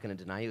said, I'm not going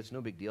to deny you. It's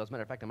no big deal. As a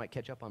matter of fact, I might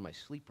catch up on my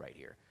sleep right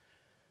here.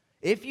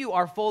 If you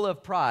are full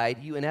of pride,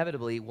 you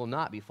inevitably will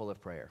not be full of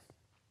prayer.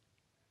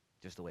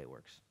 Just the way it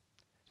works.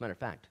 As a matter of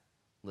fact,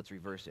 let's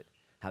reverse it.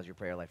 How's your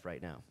prayer life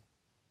right now?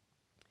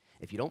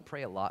 If you don't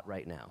pray a lot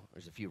right now,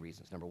 there's a few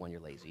reasons. Number one, you're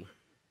lazy.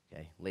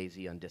 Okay?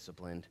 Lazy,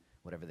 undisciplined,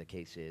 whatever the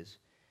case is.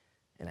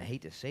 And I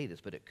hate to say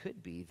this, but it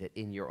could be that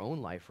in your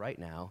own life right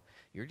now,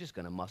 you're just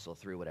going to muscle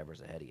through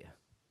whatever's ahead of you.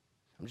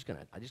 I'm just going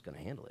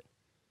to handle it.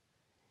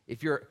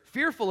 If you're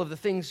fearful of the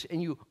things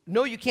and you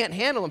know you can't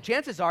handle them,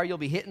 chances are you'll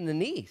be hitting the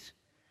knees.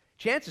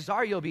 Chances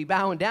are you'll be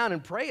bowing down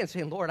and praying,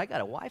 saying, Lord, I got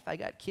a wife, I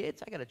got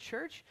kids, I got a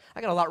church, I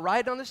got a lot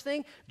riding on this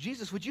thing.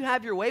 Jesus, would you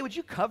have your way? Would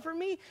you cover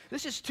me?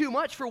 This is too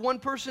much for one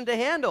person to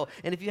handle.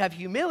 And if you have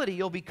humility,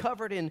 you'll be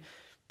covered in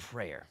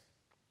prayer.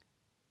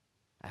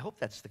 I hope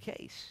that's the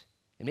case.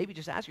 And maybe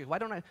just ask yourself, why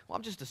don't I? Well,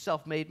 I'm just a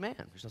self-made man.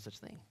 There's no such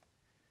thing.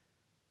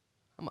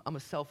 I'm a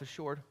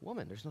self-assured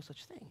woman. There's no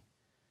such thing.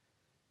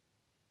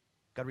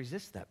 God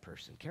resists that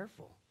person.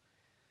 Careful.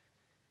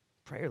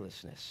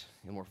 Prayerlessness.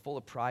 And we're full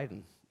of pride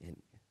and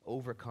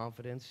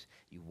overconfidence.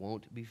 You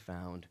won't be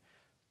found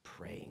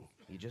praying.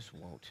 You just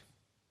won't.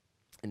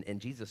 And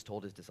Jesus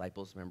told his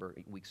disciples, remember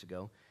weeks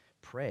ago,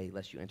 pray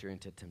lest you enter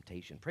into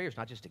temptation. Prayer is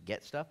not just to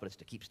get stuff, but it's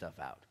to keep stuff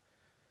out.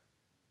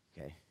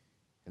 Okay?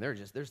 And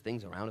there's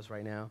things around us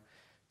right now.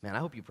 Man, I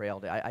hope you pray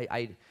all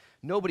day.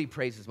 Nobody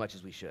prays as much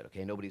as we should,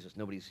 okay?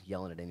 Nobody's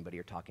yelling at anybody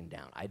or talking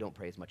down. I don't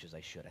pray as much as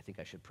I should. I think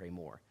I should pray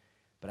more.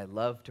 But I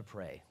love to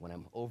pray when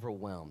I'm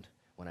overwhelmed,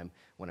 when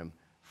I'm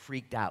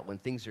freaked out, when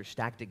things are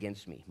stacked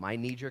against me. My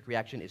knee-jerk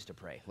reaction is to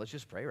pray. Let's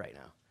just pray right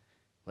now.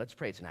 Let's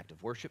pray. It's an act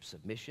of worship,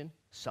 submission,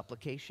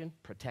 supplication,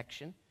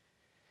 protection.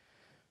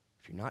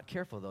 If you're not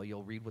careful, though,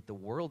 you'll read what the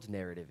world's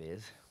narrative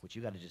is, which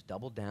you got to just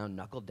double down,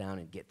 knuckle down,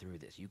 and get through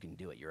this. You can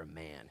do it. You're a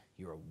man.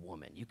 You're a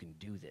woman. You can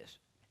do this.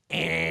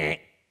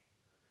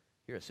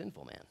 You're a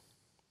sinful man.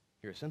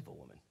 You're a sinful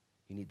woman.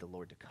 You need the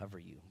Lord to cover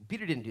you.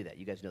 Peter didn't do that.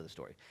 You guys know the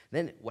story.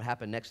 Then what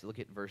happened next? Look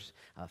at verse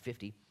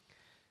 50.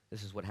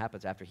 This is what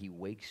happens after he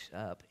wakes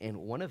up. And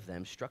one of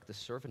them struck the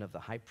servant of the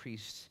high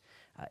priest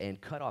and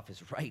cut off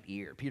his right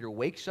ear. Peter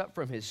wakes up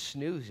from his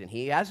snoozing.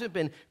 He hasn't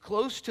been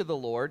close to the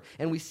Lord.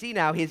 And we see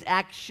now his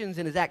actions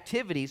and his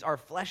activities are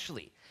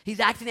fleshly. He's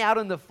acting out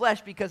in the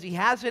flesh because he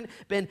hasn't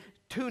been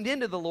tuned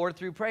into the Lord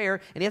through prayer,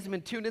 and he hasn't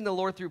been tuned into the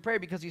Lord through prayer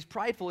because he's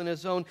prideful in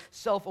his own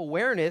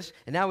self-awareness,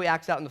 and now he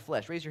acts out in the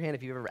flesh. Raise your hand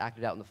if you've ever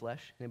acted out in the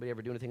flesh. Anybody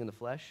ever do anything in the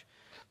flesh?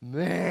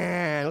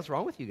 Man, what's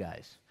wrong with you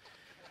guys?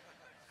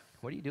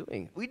 What are you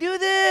doing? We do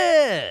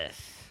this.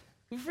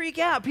 We freak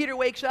out. Peter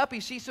wakes up. He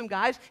sees some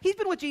guys. He's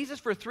been with Jesus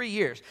for 3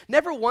 years.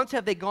 Never once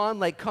have they gone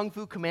like Kung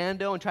Fu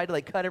Commando and tried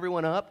to cut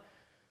everyone up.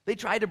 They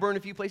tried to burn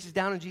a few places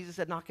down, and Jesus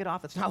said, knock it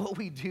off. That's not what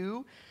we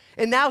do.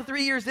 And now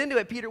 3 years into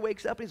it, Peter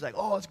wakes up, and he's like,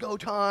 oh, it's go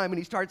time. And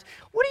he starts,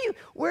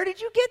 where did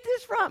you get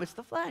this from? It's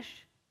the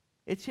flesh.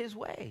 It's his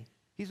way.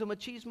 He's a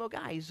machismo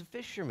guy. He's a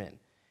fisherman.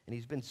 And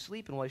he's been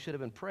sleeping while he should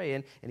have been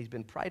praying, and he's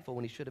been prideful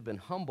when he should have been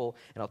humble.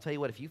 And I'll tell you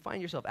what, if you find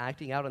yourself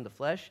acting out in the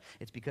flesh,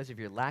 it's because of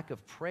your lack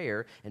of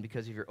prayer and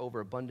because of your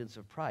overabundance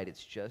of pride.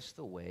 It's just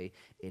the way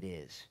it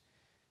is.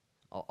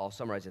 I'll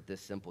summarize it this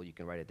simple. You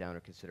can write it down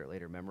or consider it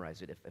later,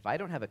 memorize it. If I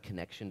don't have a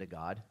connection to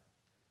God,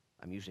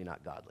 I'm usually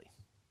not godly.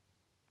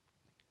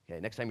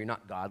 Okay, next time you're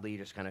not godly, you're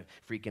just kind of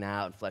freaking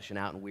out and fleshing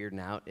out and weirding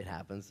out. It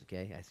happens,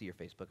 okay? I see your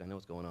Facebook. I know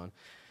what's going on.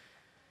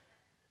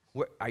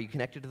 Are you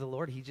connected to the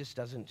Lord? He just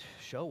doesn't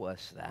show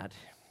us that.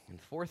 And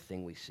the fourth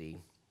thing we see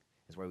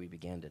is where we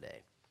began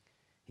today.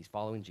 He's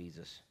following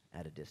Jesus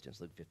at a distance,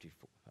 Luke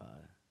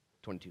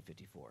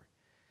 22:54.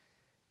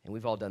 And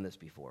we've all done this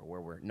before,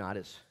 where we're not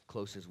as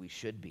close as we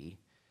should be.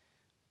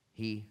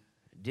 He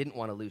didn't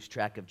want to lose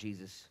track of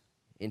Jesus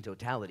in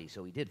totality,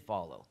 so he did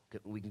follow.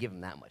 We can give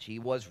him that much. He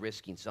was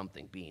risking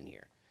something being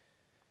here.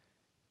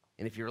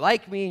 And if you're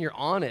like me and you're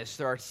honest,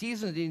 there are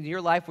seasons in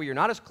your life where you're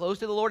not as close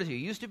to the Lord as you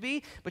used to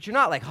be, but you're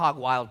not like hog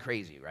wild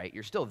crazy, right?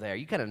 You're still there.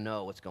 You kind of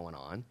know what's going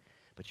on,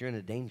 but you're in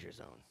a danger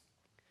zone.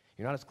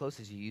 You're not as close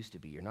as you used to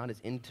be. You're not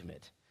as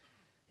intimate.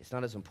 It's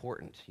not as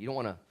important. You don't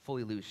want to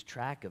fully lose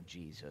track of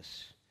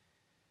Jesus.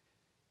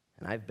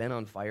 And I've been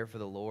on fire for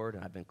the Lord,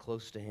 and I've been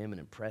close to him and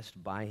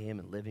impressed by him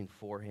and living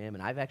for him.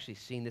 And I've actually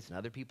seen this in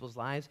other people's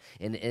lives.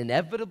 And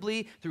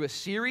inevitably, through a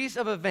series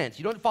of events,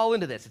 you don't fall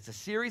into this. It's a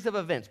series of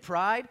events.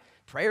 Pride,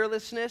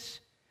 prayerlessness,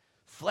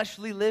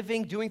 fleshly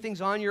living, doing things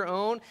on your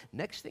own.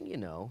 Next thing you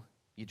know,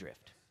 you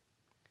drift.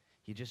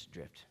 You just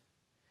drift.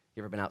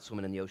 You ever been out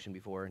swimming in the ocean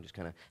before and just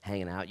kind of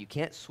hanging out? You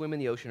can't swim in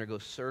the ocean or go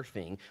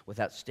surfing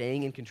without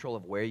staying in control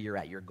of where you're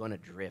at. You're going to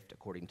drift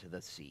according to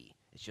the sea.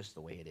 It's just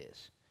the way it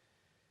is.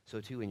 So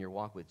too in your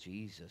walk with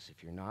Jesus,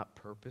 if you're not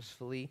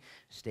purposefully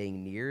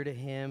staying near to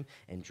him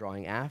and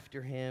drawing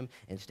after him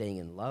and staying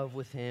in love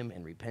with him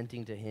and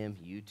repenting to him,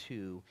 you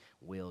too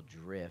will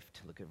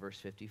drift. Look at verse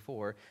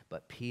 54.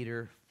 But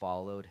Peter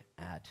followed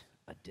at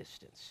a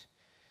distance.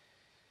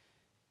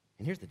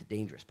 And here's the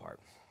dangerous part.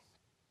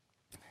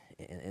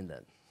 And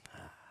the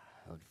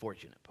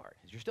unfortunate part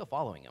is you're still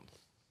following him,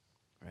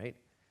 right?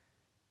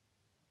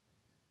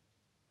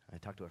 I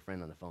talked to a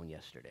friend on the phone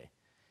yesterday.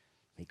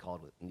 He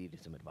called with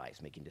needed some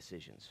advice, making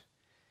decisions.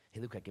 Hey,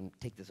 Luke, I can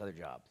take this other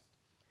job,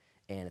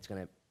 and it's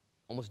going to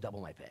almost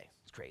double my pay.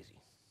 It's crazy.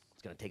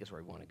 It's going to take us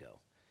where we want to go.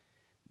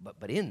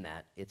 But in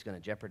that, it's going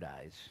to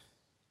jeopardize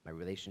my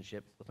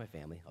relationship with my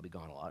family. I'll be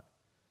gone a lot,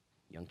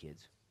 young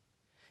kids.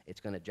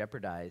 It's going to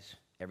jeopardize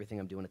everything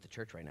I'm doing at the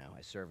church right now.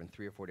 I serve in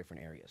 3 or 4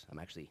 different areas. I'm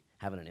actually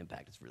having an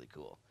impact. It's really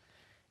cool.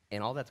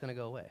 And all that's going to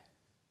go away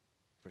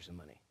for some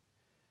money.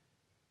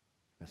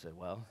 I said,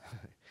 well,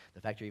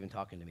 the fact you're even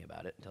talking to me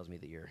about it tells me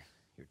that you're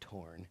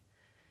torn. And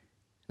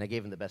I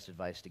gave him the best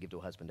advice to give to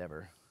a husband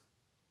ever.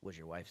 What does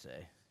your wife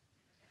say?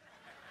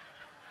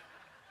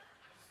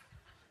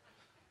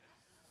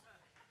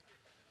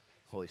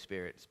 Holy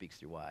Spirit speaks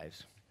through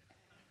wives.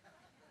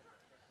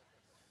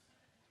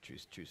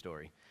 True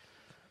story.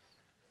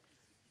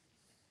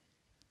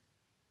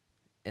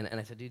 And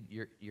I said, dude,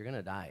 you're going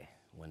to die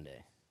one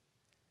day.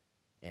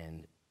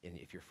 And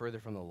if you're further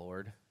from the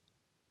Lord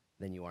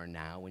than you are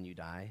now when you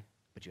die,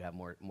 but you have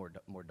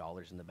more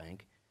dollars in the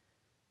bank.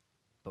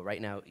 But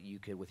right now, you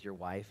could, with your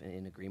wife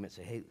in agreement,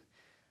 say, hey,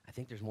 I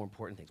think there's more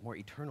important things, more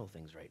eternal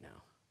things right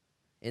now.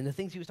 And the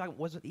things he was talking about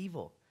wasn't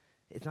evil.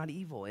 It's not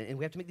evil. And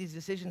we have to make these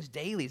decisions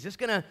daily. Is this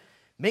going to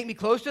make me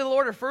close to the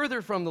Lord or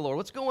further from the Lord?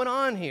 What's going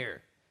on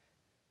here?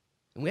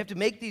 And we have to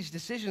make these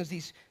decisions,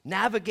 these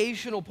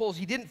navigational pulls.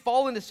 He didn't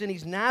fall into sin.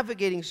 He's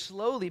navigating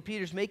slowly.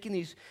 Peter's making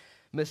these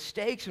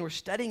mistakes, and we're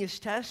studying his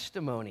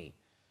testimony.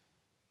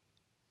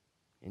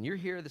 And you're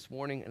here this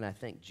morning, and I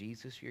thank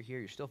Jesus you're here.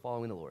 You're still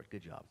following the Lord.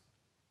 Good job.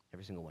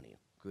 Every single one of you.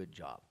 Good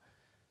job.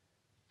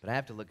 But I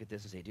have to look at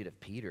this and say, dude, if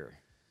Peter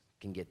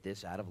can get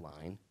this out of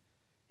line,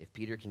 if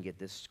Peter can get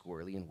this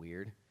squirrely and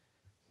weird,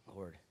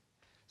 Lord,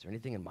 is there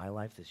anything in my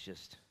life that's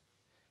just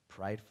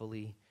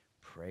pridefully,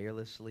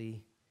 prayerlessly,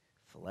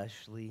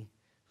 fleshly,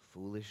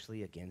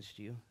 foolishly against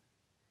you?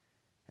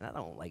 And I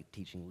don't like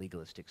teaching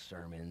legalistic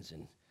sermons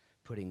and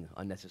putting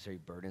unnecessary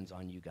burdens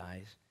on you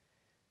guys.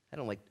 I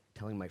don't like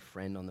telling my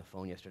friend on the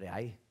phone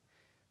yesterday,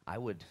 I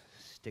would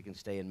stick and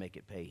stay and make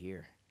it pay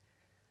here.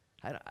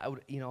 I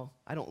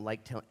don't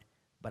like telling,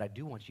 but I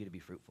do want you to be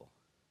fruitful.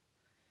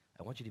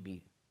 I want you to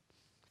be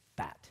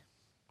fat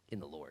in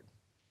the Lord,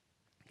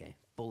 okay,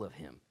 full of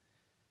him,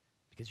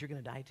 because you're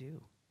going to die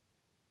too.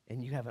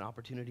 And you have an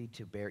opportunity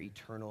to bear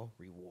eternal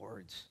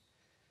rewards.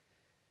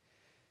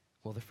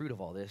 Well, the fruit of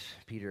all this,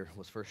 Peter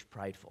was first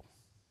prideful.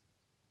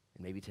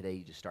 And maybe today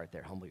you just start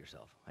there, humble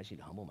yourself. I just need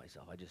to humble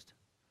myself.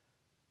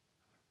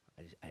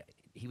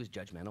 He was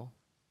judgmental.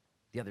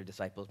 The other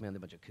disciples, man, they're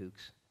a bunch of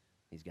kooks,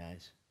 these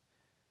guys.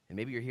 And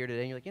maybe you're here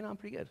today and you're like, I'm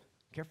pretty good.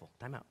 Careful,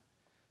 time out.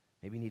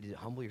 Maybe you need to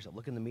humble yourself.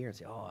 Look in the mirror and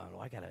say,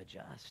 I got to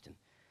adjust.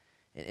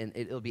 And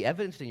it'll be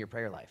evidenced in your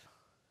prayer life.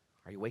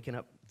 Are you waking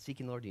up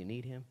seeking the Lord? Do you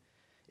need him?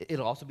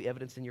 It'll also be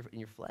evidenced in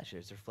your flesh.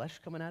 Is there flesh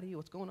coming out of you?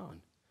 What's going on?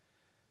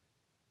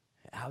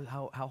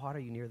 How hot are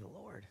you near the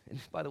Lord? And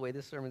by the way,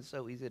 this sermon's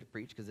so easy to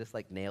preach because this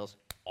nails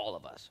all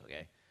of us,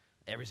 okay?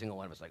 Every single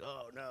one of us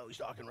oh, no, he's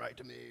talking right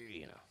to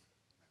me,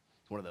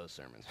 It's one of those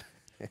sermons.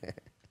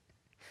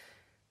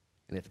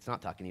 And if it's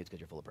not talking to you, it's because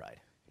you're full of pride,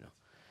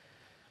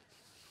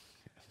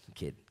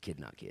 Kid,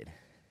 not kid.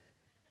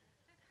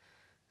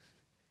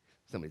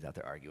 Somebody's out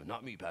there arguing,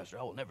 not me, Pastor,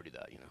 I will never do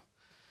that,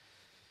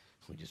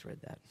 We just read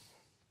that.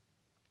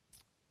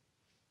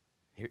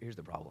 Here's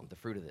the problem. The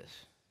fruit of this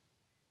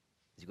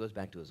is he goes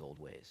back to his old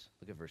ways.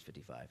 Look at verse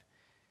 55.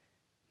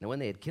 Now when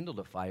they had kindled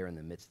a fire in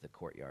the midst of the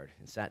courtyard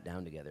and sat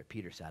down together,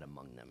 Peter sat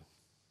among them.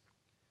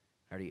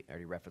 I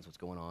already referenced what's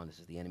going on. This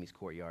is the enemy's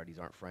courtyard. These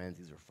aren't friends.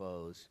 These are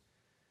foes.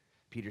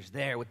 Peter's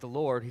there with the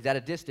Lord. He's at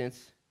a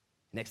distance.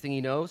 Next thing he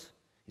knows,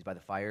 he's by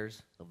the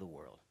fires of the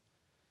world.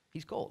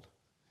 He's cold.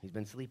 He's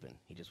been sleeping.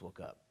 He just woke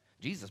up.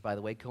 Jesus, by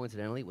the way,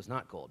 coincidentally, was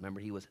not cold. Remember,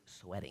 he was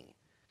sweating.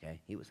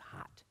 Okay? He was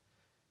hot.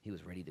 He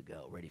was ready to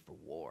go, ready for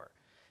war.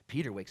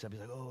 Peter wakes up,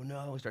 he's like, oh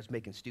no, he starts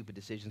making stupid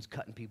decisions,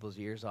 cutting people's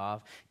ears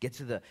off, gets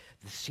to the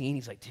scene,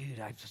 he's like, dude,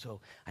 I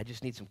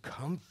just need some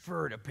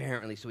comfort,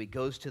 apparently. So he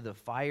goes to the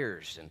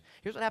fires, and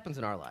here's what happens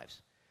in our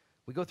lives.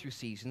 We go through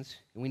seasons,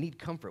 and we need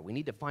comfort. We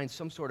need to find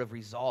some sort of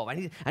resolve.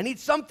 I need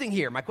something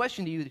here. My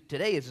question to you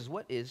today is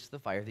what is the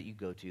fire that you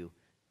go to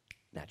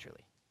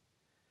naturally?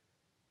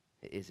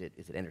 Is it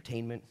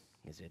entertainment?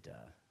 Is it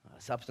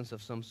a substance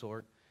of some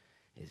sort?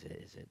 Is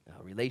it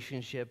a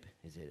relationship?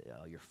 Is it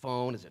your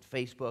phone? Is it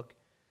Facebook?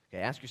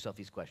 Okay, ask yourself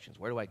these questions.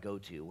 Where do I go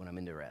to when I'm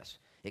in duress?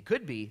 It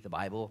could be the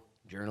Bible,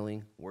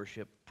 journaling,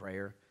 worship,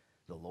 prayer,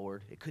 the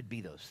Lord. It could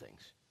be those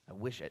things. I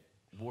wish it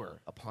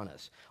were upon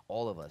us,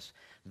 all of us,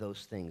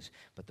 those things.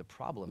 But the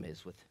problem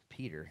is with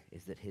Peter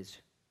is that his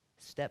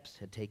steps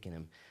had taken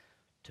him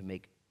to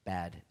make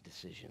bad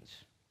decisions.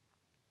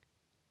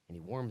 And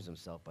he warms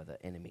himself by the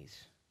enemy's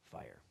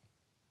fire.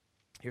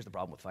 Here's the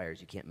problem with fire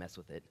is you can't mess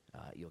with it.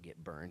 You'll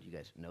get burned. You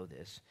guys know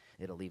this.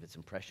 It'll leave its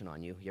impression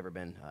on you. You ever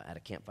been at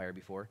a campfire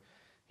before?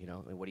 You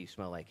know, what do you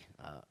smell like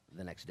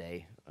the next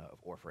day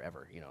or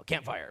forever? You know,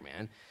 campfire,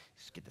 man.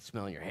 Just get the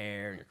smell in your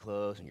hair and your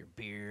clothes and your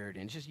beard,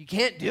 and just you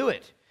can't do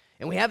it.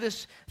 And we have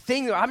this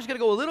thing that I'm just going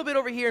to go a little bit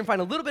over here and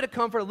find a little bit of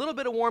comfort, a little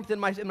bit of warmth in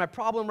my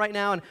problem right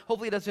now, and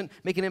hopefully it doesn't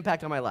make an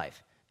impact on my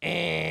life.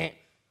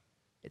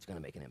 It's going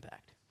to make an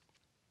impact.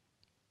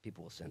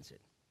 People will sense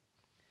it.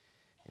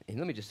 And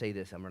let me just say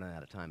this. I'm running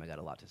out of time. I got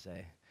a lot to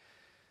say.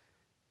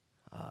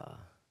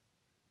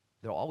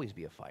 There'll always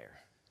be a fire.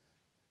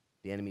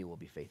 The enemy will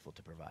be faithful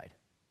to provide,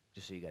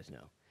 just so you guys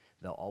know.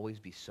 There'll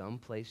always be some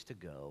place to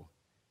go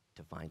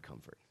to find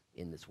comfort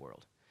in this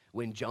world.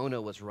 When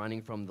Jonah was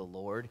running from the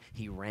Lord,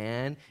 he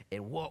ran,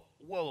 and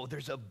whoa,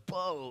 there's a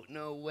boat,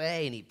 no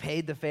way. And he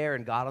paid the fare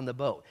and got on the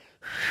boat.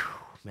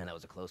 Whew, man, that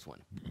was a close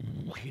one.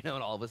 You know,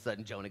 and all of a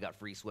sudden, Jonah got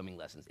free swimming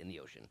lessons in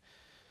the ocean.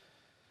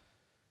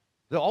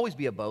 There'll always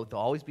be a boat,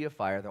 there'll always be a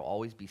fire, there'll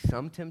always be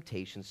some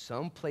temptation,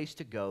 some place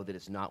to go that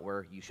is not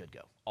where you should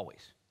go.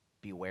 Always.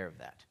 Be aware of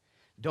that.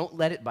 Don't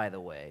let it, by the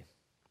way,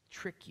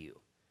 trick you.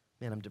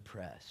 Man, I'm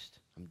depressed.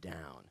 I'm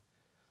down.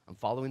 I'm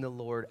following the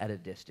Lord at a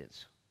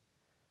distance.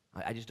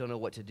 I just don't know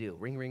what to do.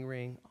 Ring, ring,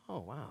 ring. Oh,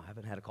 wow, I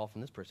haven't had a call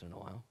from this person in a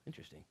while.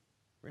 Interesting.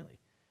 Really.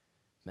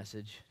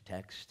 Message,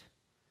 text,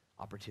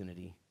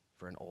 opportunity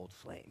for an old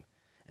flame,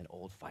 an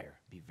old fire.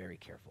 Be very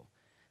careful.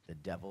 The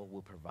devil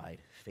will provide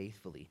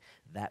faithfully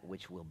that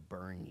which will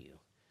burn you.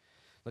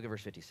 Look at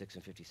verse 56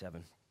 and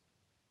 57.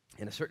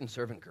 And a certain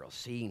servant girl,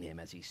 seeing him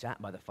as he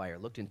sat by the fire,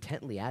 looked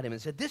intently at him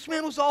and said, "This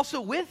man was also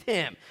with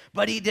him."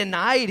 But he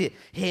denied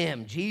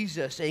him,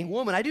 Jesus, saying,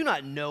 "Woman, I do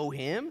not know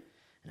him."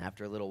 And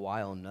after a little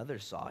while, another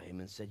saw him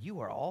and said, "You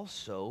are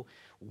also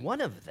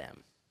one of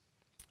them."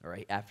 All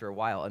right, after a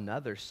while,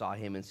 another saw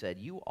him and said,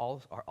 "You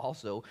all are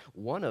also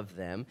one of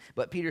them."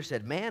 But Peter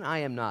said, "Man, I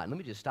am not." And let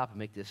me just stop and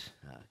make this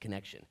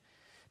connection.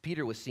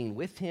 Peter was seen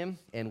with him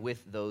and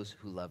with those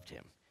who loved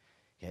him.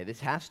 Okay,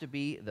 this has to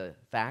be the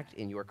fact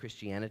in your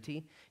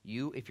Christianity.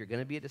 You, if you're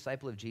going to be a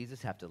disciple of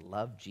Jesus, have to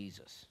love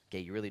Jesus. Okay,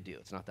 you really do.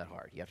 It's not that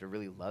hard. You have to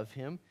really love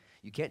him.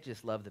 You can't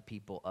just love the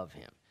people of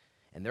him.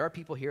 And there are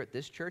people here at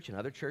this church and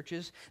other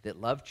churches that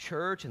love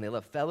church and they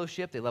love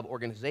fellowship, they love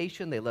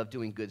organization, they love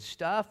doing good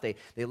stuff, they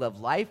love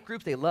life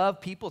groups, they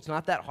love people. It's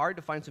not that hard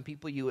to find some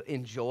people you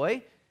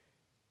enjoy,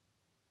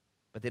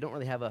 but they don't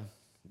really have a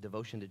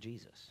devotion to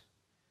Jesus,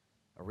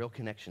 a real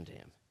connection to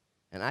him.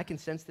 And I can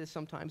sense this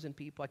sometimes in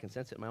people. I can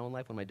sense it in my own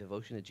life when my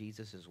devotion to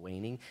Jesus is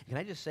waning. Can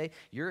I just say,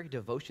 your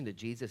devotion to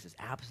Jesus is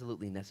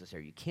absolutely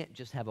necessary. You can't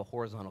just have a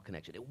horizontal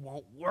connection. It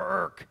won't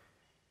work.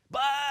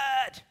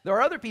 But there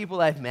are other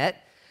people I've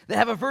met that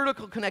have a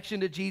vertical connection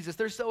to Jesus.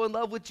 They're so in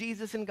love with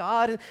Jesus and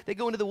God, and they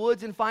go into the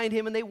woods and find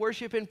him, and they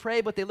worship and pray,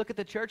 but they look at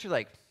the church and are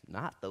like,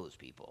 not those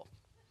people.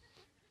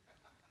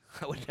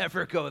 I would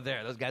never go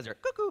there. Those guys are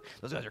cuckoo.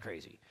 Those guys are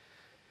crazy.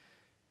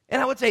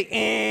 And I would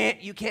say,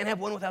 you can't have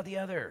one without the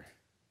other.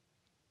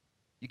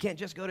 You can't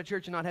just go to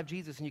church and not have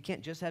Jesus, and you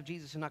can't just have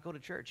Jesus and not go to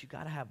church. You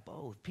got to have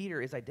both.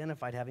 Peter is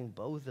identified having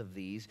both of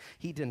these.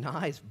 He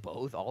denies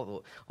both,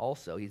 although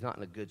also he's not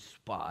in a good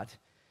spot.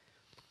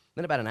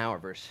 Then about an hour,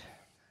 verse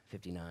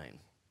 59,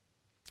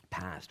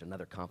 passed,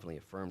 another confidently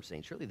affirmed,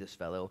 saying, "Surely this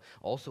fellow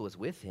also is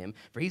with him,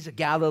 for he's a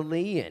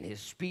Galilean. His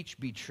speech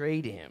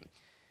betrayed him."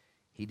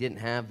 He didn't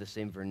have the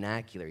same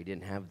vernacular. He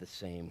didn't have the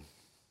same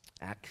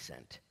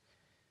accent.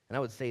 And I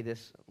would say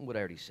this, what I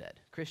already said.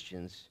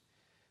 Christians,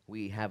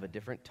 we have a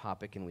different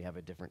topic and we have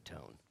a different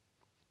tone.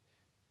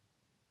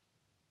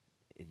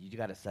 You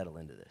got to settle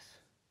into this.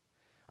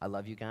 I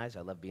love you guys.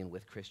 I love being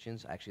with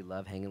Christians. I actually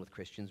love hanging with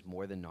Christians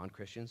more than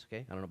non-Christians,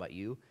 okay? I don't know about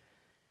you.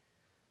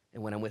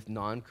 And when I'm with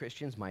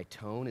non-Christians, my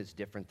tone is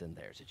different than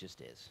theirs. It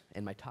just is.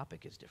 And my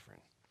topic is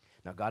different.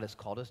 Now, God has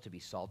called us to be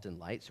salt and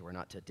light, so we're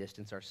not to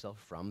distance ourselves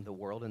from the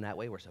world in that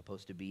way. We're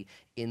supposed to be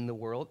in the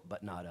world,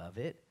 but not of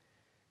it.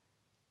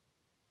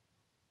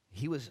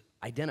 He was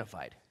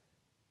identified.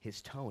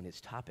 His tone,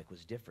 his topic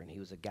was different. He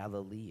was a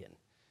Galilean.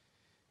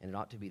 And it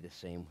ought to be the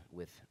same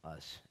with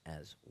us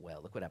as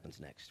well. Look what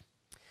happens next.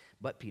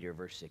 But Peter,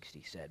 verse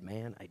 60, said,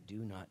 "Man, I do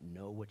not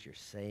know what you're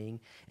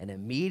saying." And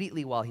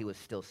immediately while he was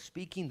still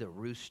speaking, the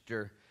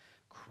rooster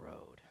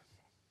crowed.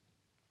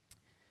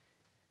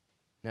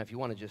 Now, if you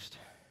want to just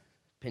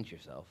pinch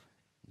yourself,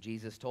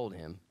 Jesus told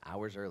him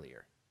hours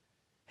earlier,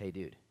 "Hey,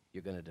 dude,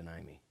 you're going to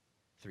deny me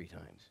 3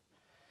 times.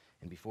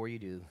 And before you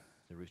do,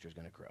 the rooster's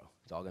going to crow.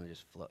 It's all going to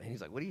just flow." And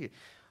he's like,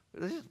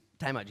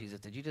 Time out, Jesus.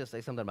 Did you just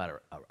say something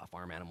about a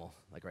farm animal,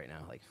 like right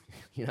now? Like,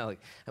 like,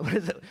 what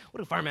is it? What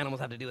do farm animals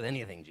have to do with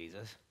anything,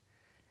 Jesus?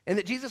 And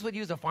that Jesus would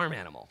use a farm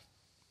animal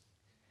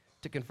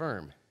to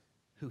confirm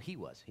who he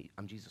was.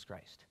 I'm Jesus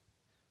Christ.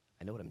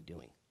 I know what I'm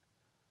doing,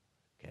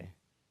 okay?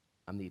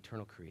 I'm the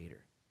eternal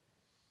creator.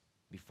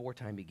 Before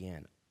time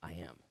began, I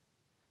am.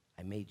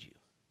 I made you.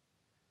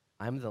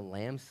 I'm the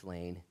lamb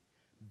slain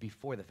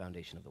before the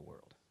foundation of the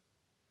world.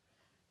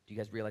 Do you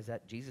guys realize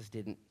that? Jesus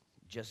didn't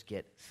just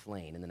get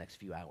slain in the next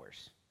few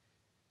hours.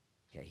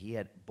 Okay, he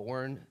had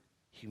borne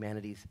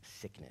humanity's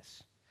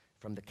sickness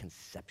from the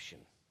conception.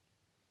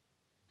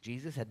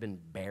 Jesus had been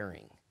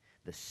bearing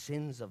the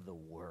sins of the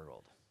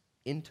world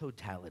in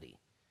totality,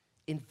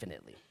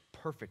 infinitely,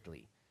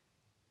 perfectly,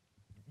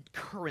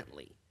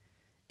 currently,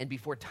 and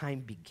before time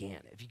began,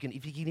 if you can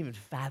even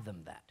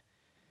fathom that.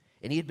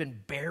 And he had been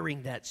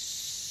bearing that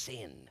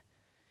sin.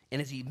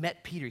 And as he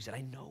met Peter, he said,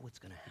 I know what's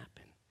going to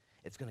happen.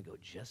 It's going to go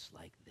just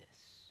like this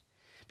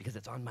because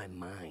it's on my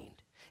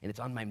mind, and it's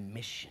on my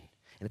mission,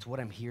 and it's what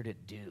I'm here to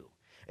do.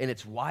 And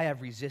it's why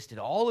I've resisted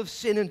all of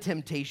sin and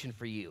temptation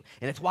for you.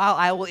 And it's why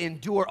I will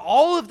endure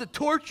all of the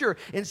torture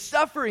and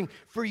suffering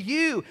for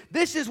you.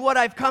 This is what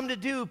I've come to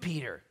do,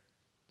 Peter.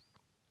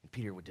 And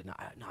Peter would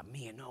deny, not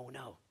me,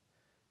 no.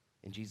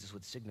 And Jesus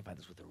would signify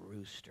this with a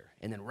rooster.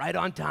 And then right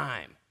on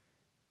time,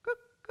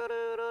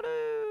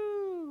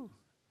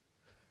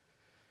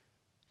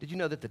 did you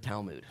know that the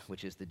Talmud,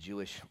 which is the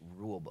Jewish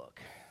rule book,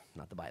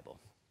 not the Bible,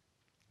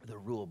 the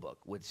rule book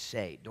would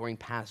say during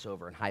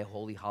Passover and high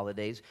holy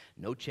holidays,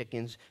 no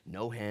chickens,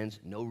 no hens,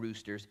 no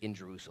roosters in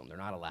Jerusalem. They're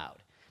not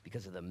allowed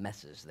because of the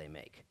messes they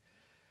make.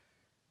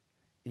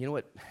 You know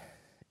what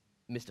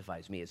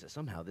mystifies me is that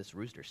somehow this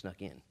rooster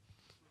snuck in.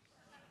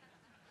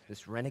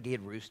 This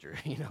renegade rooster,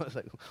 it's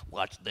like,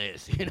 watch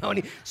this, and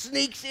he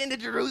sneaks into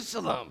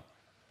Jerusalem,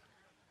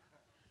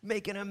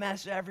 making a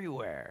mess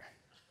everywhere.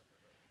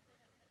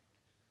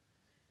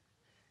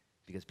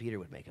 Because Peter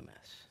would make a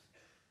mess.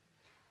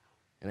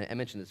 And I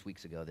mentioned this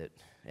weeks ago that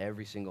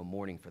every single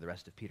morning for the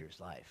rest of Peter's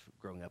life,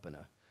 growing up in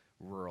a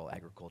rural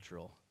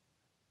agricultural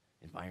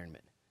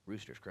environment,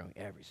 roosters crowing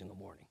every single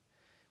morning,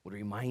 would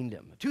remind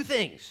him of two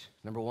things.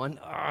 Number one,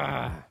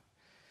 I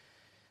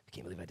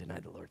can't believe I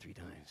denied the Lord 3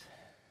 times.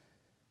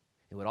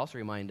 It would also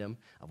remind him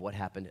of what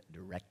happened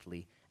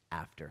directly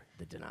after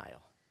the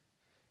denial.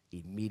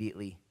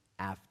 Immediately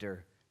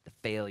after the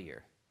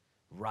failure,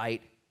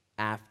 right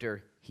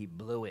after he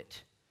blew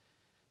it.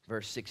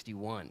 Verse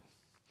 61.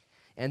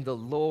 And the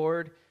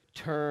Lord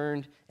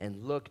turned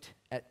and looked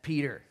at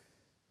Peter.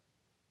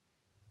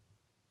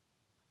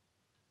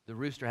 The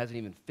rooster hasn't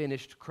even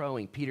finished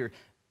crowing. Peter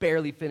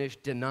barely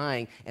finished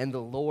denying, and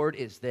the Lord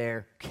is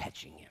there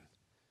catching him.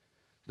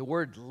 The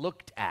word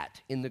looked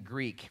at in the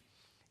Greek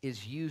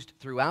is used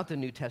throughout the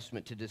New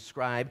Testament to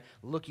describe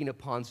looking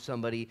upon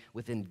somebody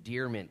with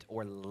endearment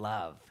or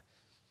love,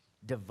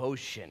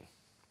 devotion.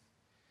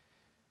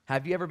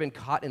 Have you ever been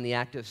caught in the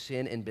act of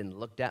sin and been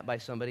looked at by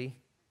somebody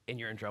and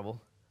you're in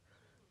trouble?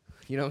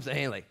 You know what I'm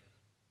saying? Like,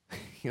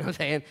 you know what I'm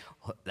saying?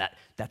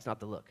 That's not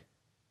the look.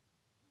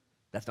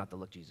 That's not the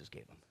look Jesus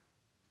gave him.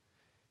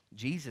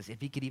 Jesus,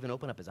 if he could even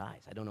open up his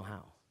eyes, I don't know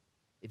how.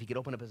 If he could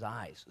open up his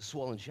eyes,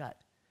 swollen shut,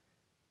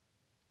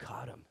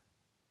 caught him.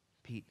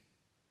 Pete,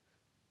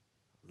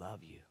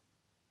 love you.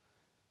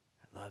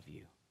 I love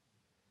you.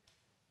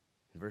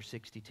 In verse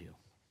 62.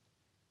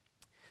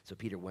 So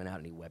Peter went out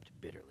and he wept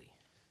bitterly.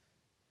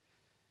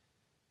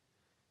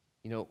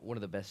 You know, one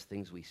of the best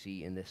things we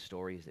see in this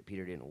story is that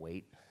Peter didn't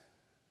wait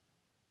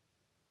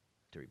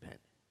to repent.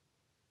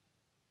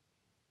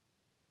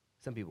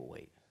 Some people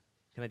wait.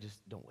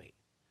 Don't wait.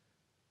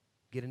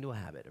 Get into a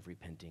habit of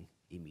repenting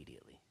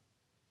immediately.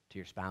 To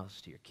your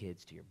spouse, to your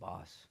kids, to your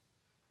boss,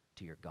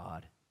 to your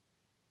God.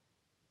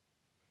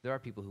 There are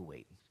people who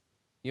wait.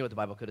 You know what the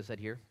Bible could have said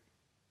here?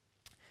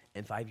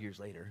 And 5 years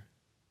later,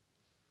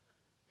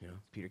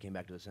 Peter came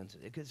back to his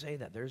senses. It could say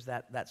that. There's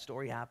that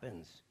story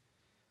happens.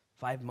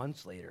 5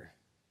 months later,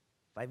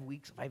 5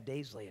 weeks, 5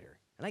 days later.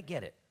 And I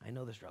get it. I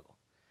know the struggle.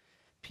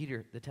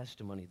 Peter, the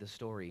testimony, the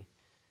story,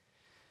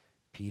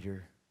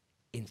 Peter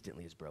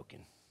instantly is broken.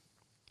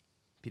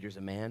 Peter's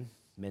a man.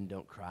 Men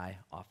don't cry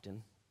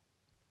often.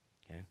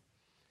 Okay?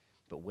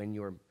 But when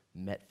you're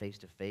met face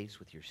to face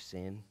with your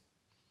sin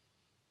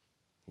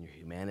and your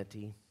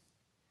humanity,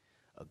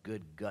 a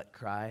good gut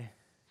cry,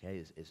 okay,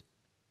 is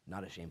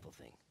not a shameful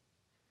thing.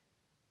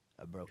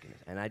 A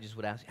brokenness. And I just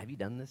would ask, have you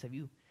done this? Have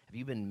you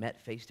been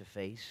met face to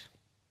face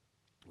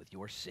with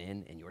your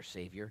sin and your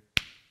Savior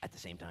at the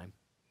same time?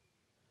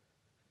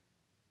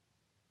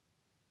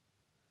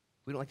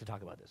 We don't like to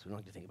talk about this. We don't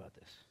like to think about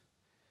this.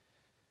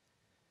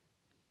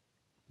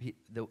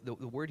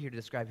 The word here to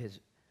describe his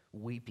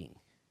weeping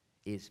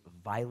is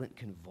violent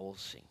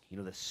convulsing.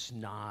 The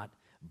snot,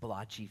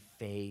 blotchy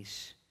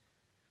face,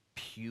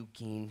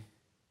 puking.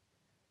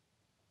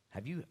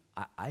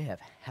 I have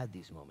had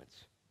these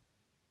moments.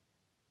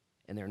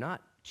 And they're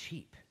not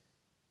cheap.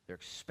 They're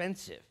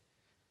expensive.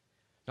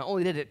 Not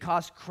only did it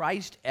cost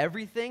Christ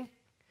everything,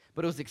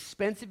 But it was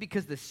expensive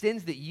because the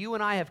sins that you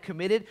and I have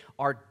committed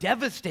are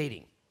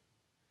devastating.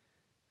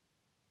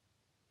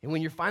 And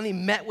when you're finally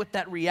met with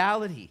that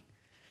reality,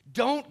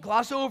 don't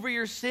gloss over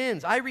your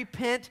sins. I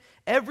repent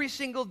every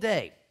single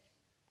day.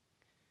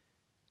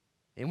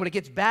 And when it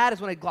gets bad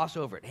is when I gloss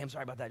over it. Hey, I'm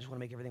sorry about that. I just want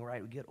to make everything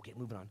right. We good? Okay,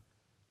 moving on.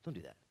 Don't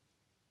do that.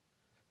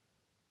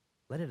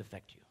 Let it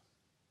affect you.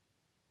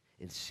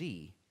 And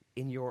see,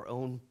 in your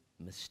own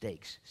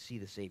mistakes, see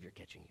the Savior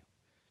catching you.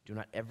 Do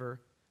not ever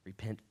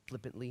repent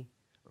flippantly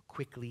or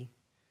quickly.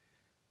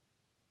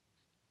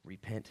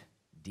 Repent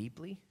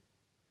deeply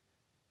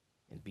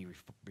and be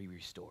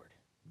restored.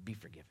 Be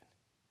forgiven.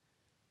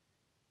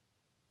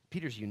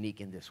 Peter's unique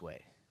in this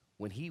way.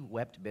 When he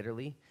wept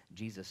bitterly,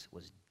 Jesus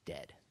was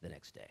dead the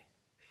next day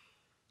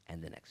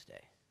and the next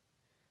day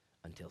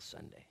until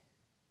Sunday.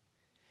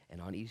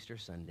 And on Easter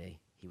Sunday,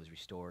 he was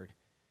restored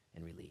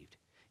and relieved.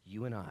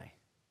 You and I,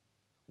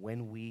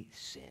 when we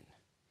sin,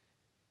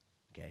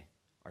 okay,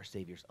 our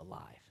Savior's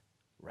alive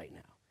right now.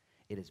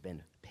 It has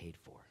been paid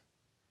for.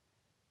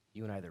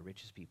 You and I are the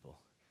richest people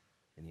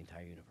in the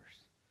entire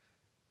universe.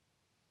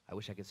 I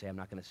wish I could say I'm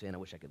not going to sin. I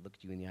wish I could look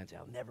at you in the eye and say,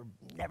 I'll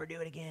never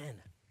do it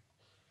again.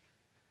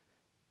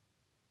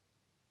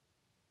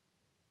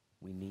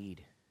 We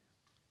need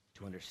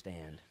to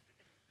understand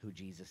who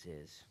Jesus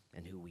is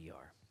and who we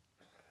are.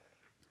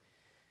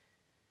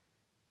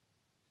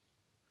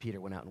 Peter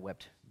went out and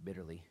wept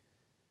bitterly.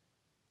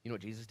 You know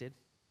what Jesus did?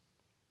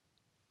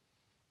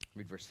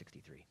 Read verse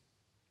 63.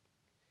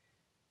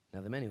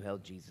 Now the men who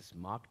held Jesus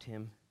mocked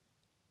him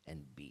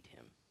and beat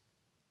him.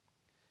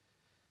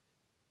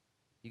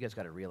 You guys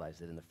got to realize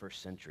that in the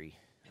first century,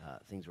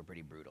 things were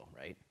pretty brutal,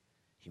 right?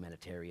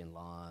 Humanitarian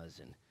laws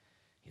and,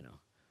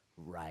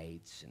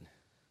 rights and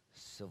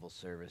civil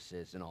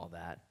services and all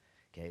that.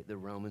 Okay, the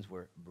Romans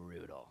were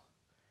brutal.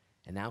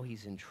 And now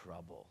he's in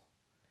trouble.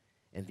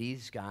 And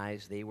these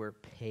guys, they were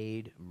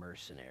paid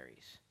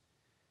mercenaries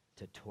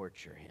to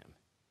torture him.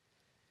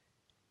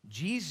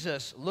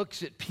 Jesus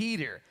looks at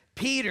Peter.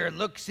 Peter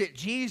looks at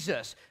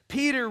Jesus.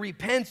 Peter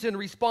repents and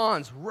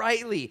responds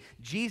rightly.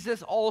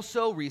 Jesus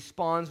also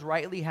responds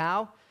rightly.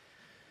 How?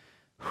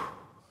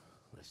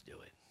 Let's do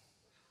it.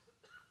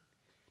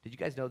 Did you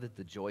guys know that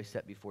the joy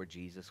set before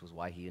Jesus was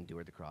why he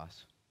endured the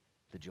cross?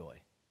 The joy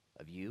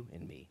of you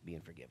and me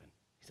being forgiven.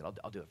 He said,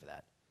 I'll do it for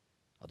that.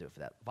 I'll do it for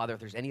that. Father, if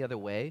there's any other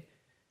way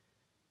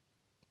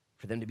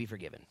for them to be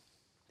forgiven,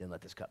 then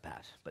let this cup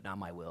pass. But not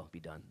my will be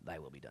done, thy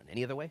will be done.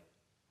 Any other way?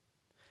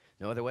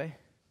 No other way?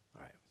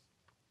 All right.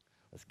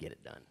 Let's get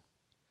it done.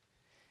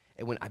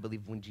 And I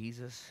believe when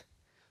Jesus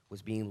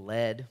was being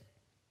led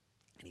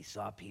and he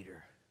saw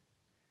Peter,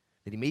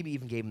 that he maybe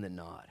even gave him the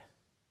nod.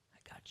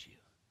 I got you.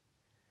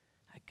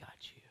 I got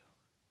you.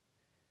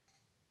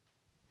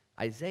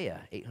 Isaiah,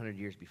 800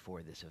 years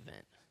before this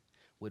event,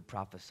 would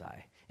prophesy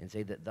and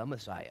say that the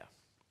Messiah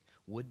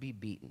would be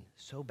beaten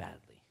so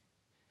badly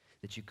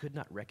that you could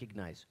not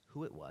recognize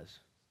who it was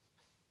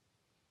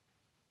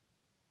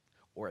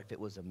or if it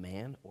was a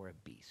man or a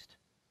beast.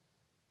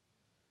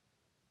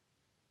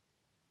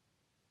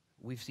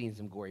 We've seen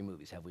some gory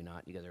movies, have we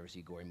not? You guys ever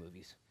see gory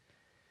movies?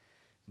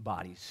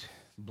 Bodies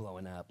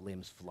blowing up,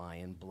 limbs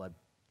flying, blood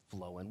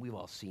flowing. We've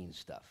all seen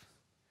stuff.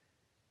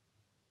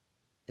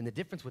 And the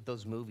difference with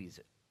those movies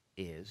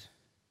is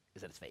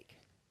that it's fake.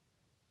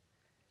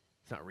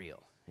 It's not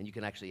real. And you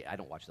can actually, I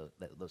don't watch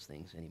those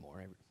things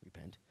anymore. I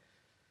repent.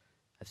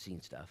 I've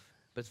seen stuff,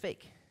 but it's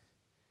fake.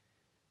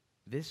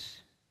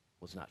 This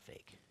was not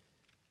fake.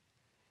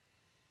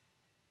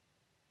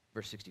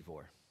 Verse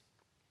 64.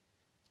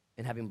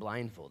 And having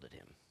blindfolded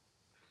him,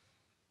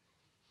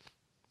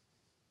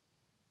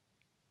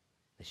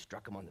 they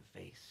struck him on the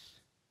face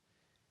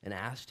and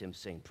asked him,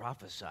 saying,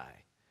 prophesy,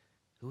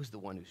 who is the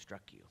one who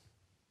struck you?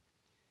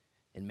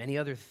 And many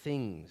other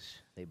things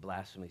they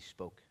blasphemously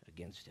spoke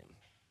against him.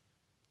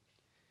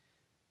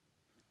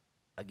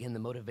 Again, the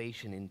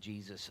motivation in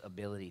Jesus'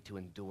 ability to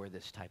endure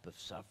this type of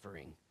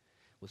suffering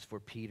was for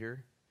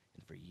Peter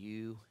and for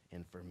you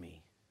and for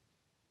me.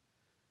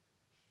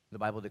 The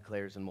Bible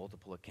declares in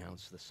multiple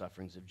accounts the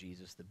sufferings of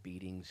Jesus, the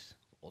beatings,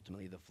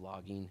 ultimately the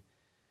flogging,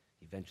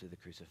 eventually the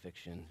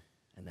crucifixion,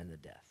 and then the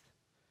death.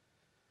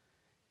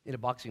 In a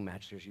boxing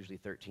match, there's usually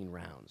 13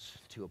 rounds.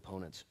 Two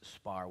opponents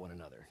spar one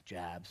another.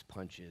 Jabs,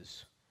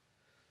 punches.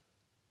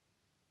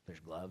 There's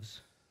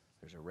gloves.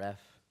 There's a ref.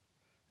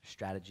 There's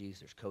strategies.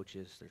 There's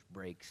coaches. There's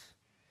breaks.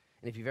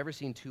 And if you've ever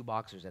seen two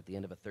boxers at the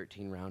end of a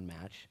 13-round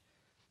match,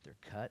 they're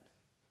cut,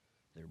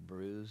 they're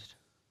bruised,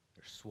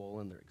 they're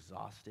swollen, they're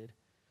exhausted.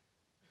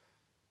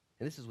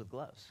 And this is with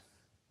gloves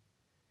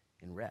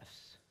and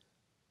refs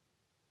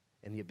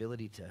and the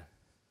ability to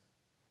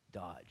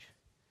dodge.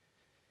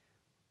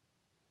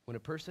 When a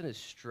person is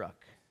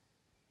struck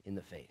in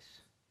the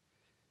face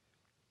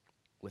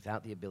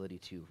without the ability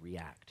to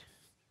react,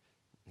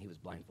 he was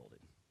blindfolded.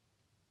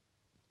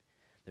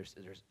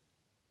 There's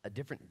a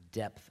different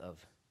depth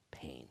of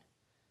pain.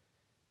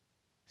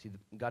 See,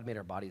 God made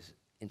our bodies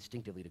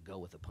instinctively to go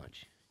with a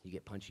punch. You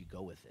get punched, you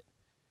go with it,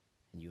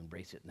 and you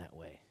embrace it in that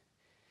way.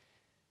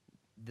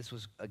 This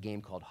was a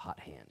game called Hot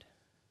Hand.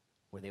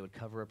 where they would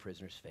cover a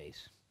prisoner's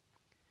face,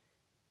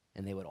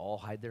 and they would all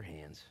hide their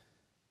hands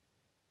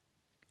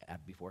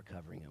before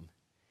covering him,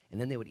 and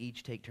then they would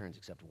each take turns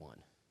except one,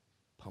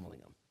 pummeling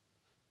him.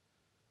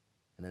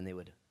 And then they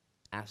would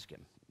ask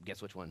him,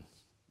 guess which one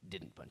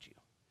didn't punch you?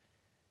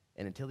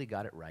 And until he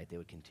got it right, they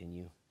would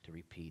continue to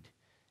repeat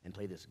and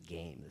play this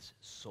game, this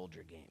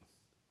soldier game.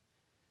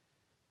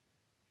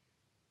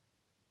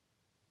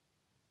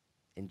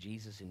 And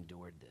Jesus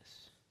endured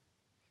this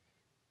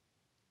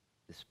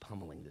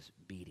pummeling, this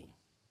beating.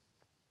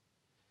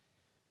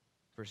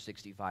 Verse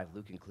 65,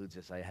 Luke includes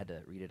this. I had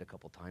to read it a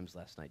couple times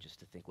last night just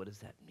to think, what does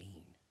that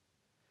mean?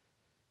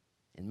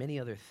 And many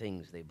other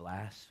things they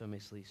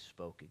blasphemously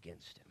spoke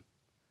against him.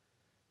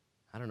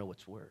 I don't know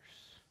what's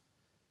worse.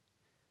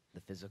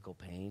 The physical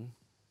pain,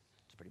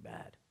 it's pretty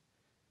bad.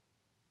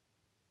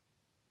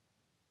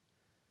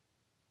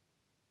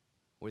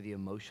 Or the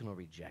emotional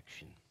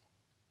rejection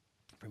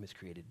from his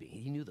created being.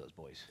 He knew those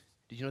boys.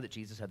 Did you know that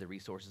Jesus had the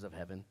resources of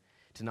heaven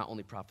to not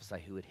only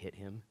prophesy who had hit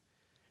him,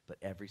 but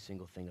every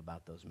single thing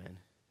about those men?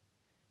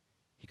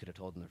 He could have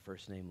told them their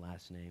first name,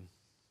 last name,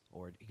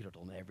 or he could have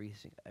told them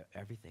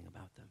everything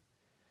about them.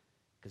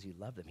 Because he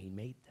loved them. He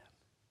made them.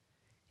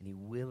 And he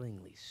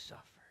willingly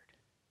suffered.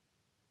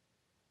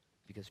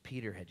 Because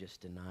Peter had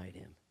just denied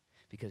him.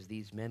 Because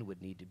these men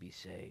would need to be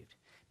saved.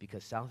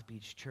 Because South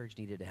Beach Church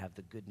needed to have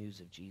the good news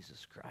of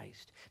Jesus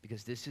Christ.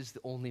 Because this is the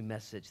only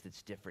message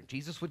that's different.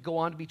 Jesus would go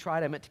on to be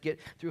tried. I meant to get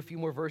through a few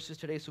more verses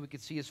today so we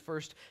could see his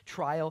first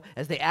trial.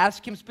 As they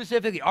asked him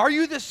specifically, are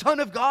you the Son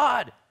of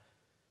God?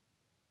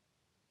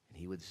 And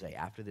he would say,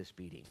 after this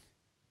beating,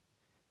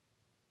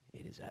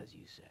 it is as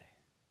you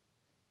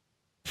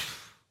say.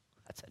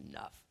 That's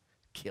enough.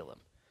 Kill him.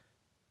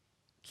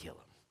 Kill him.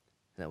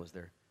 And that was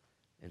their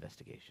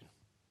investigation.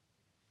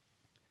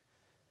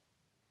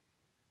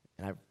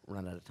 And I've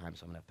run out of time,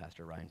 so I'm going to have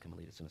Pastor Ryan come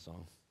and lead us in a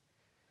song.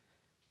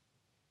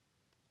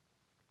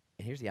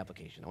 And here's the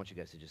application. I want you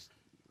guys to just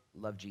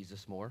love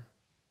Jesus more.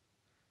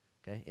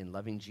 Okay? In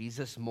loving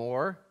Jesus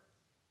more,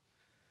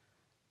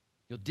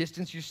 you'll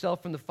distance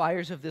yourself from the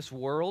fires of this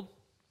world.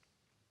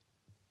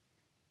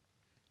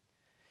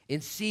 In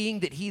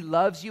seeing that he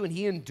loves you and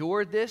he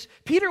endured this,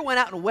 Peter went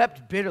out and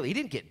wept bitterly. He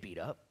didn't get beat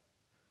up.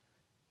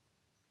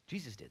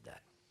 Jesus did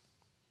that.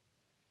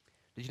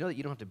 Did you know that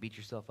you don't have to beat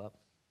yourself up?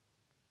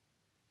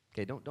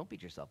 Okay, don't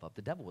beat yourself up.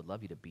 The devil would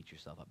love you to beat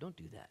yourself up. Don't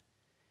do that.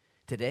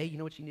 Today, you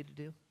know what you need to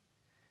do?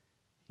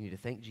 You need to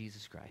thank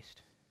Jesus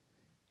Christ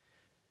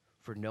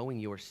for knowing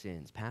your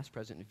sins, past,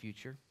 present, and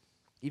future,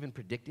 even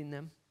predicting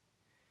them,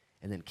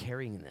 and then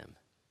carrying them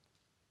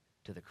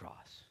to the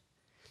cross.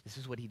 This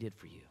is what he did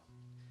for you.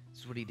 This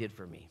is what he did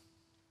for me.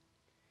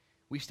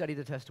 We study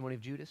the testimony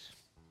of Judas.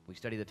 We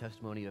study the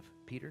testimony of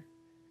Peter.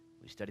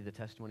 We study the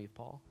testimony of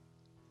Paul.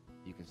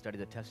 You can study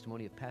the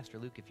testimony of Pastor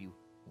Luke if you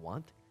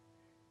want.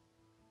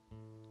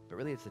 But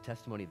really, it's the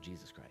testimony of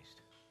Jesus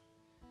Christ.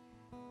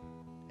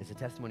 It's the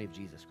testimony of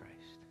Jesus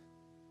Christ.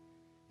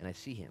 And I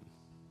see him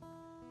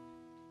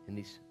in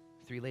these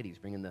three ladies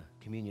bringing the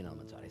communion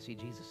elements out. I see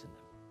Jesus in them.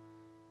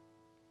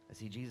 I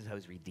see Jesus, how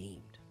he's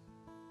redeemed.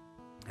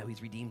 How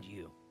he's redeemed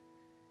you.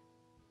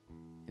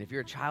 And if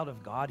you're a child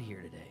of God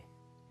here today,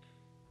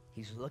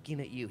 he's looking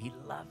at you. He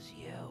loves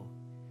you.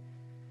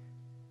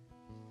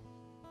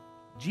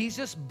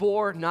 Jesus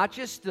bore not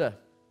just the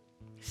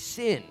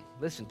sin,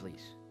 listen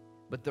please,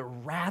 but the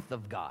wrath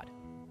of God.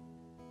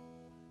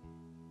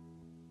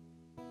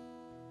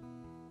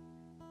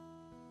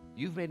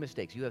 You've made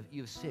mistakes. You have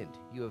sinned.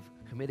 You have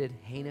committed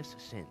heinous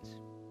sins.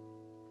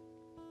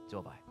 So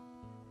have I.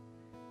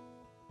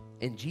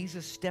 And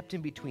Jesus stepped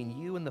in between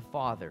you and the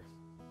Father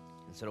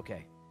and said,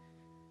 okay,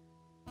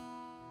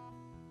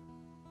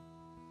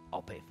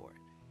 I'll pay for it.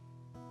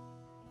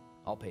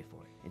 I'll pay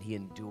for it. And he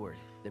endured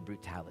the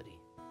brutality.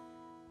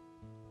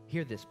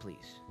 Hear this,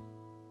 please.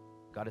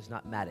 God is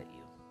not mad at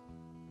you.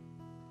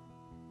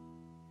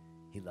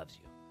 He loves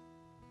you.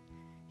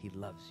 He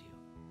loves you.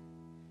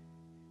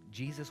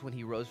 Jesus, when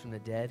he rose from the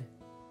dead,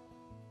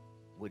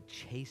 would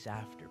chase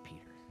after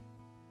Peter,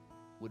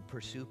 would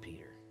pursue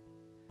Peter,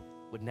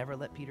 would never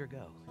let Peter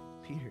go.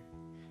 Peter,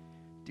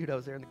 dude, I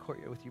was there in the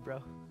courtyard with you, bro.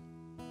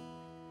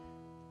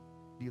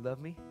 Do you love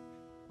me?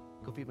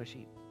 Go feed my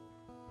sheep.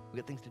 We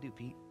got things to do,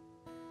 Pete.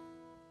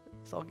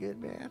 It's all good,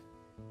 man.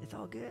 It's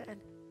all good.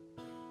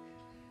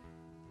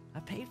 I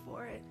paid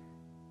for it.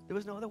 There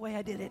was no other way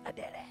I did it. I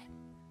did it.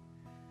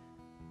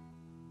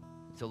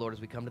 So, Lord,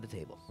 as we come to the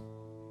table,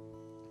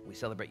 we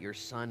celebrate your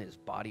Son, his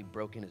body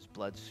broken, his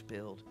blood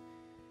spilled,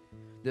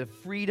 the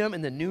freedom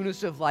and the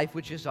newness of life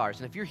which is ours.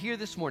 And if you're here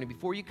this morning,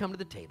 before you come to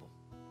the table,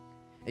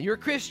 and you're a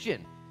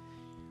Christian,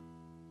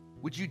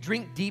 would you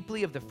drink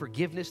deeply of the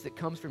forgiveness that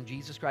comes from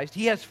Jesus Christ?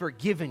 He has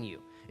forgiven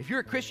you. If you're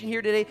a Christian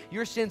here today,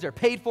 your sins are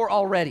paid for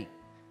already.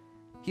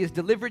 He has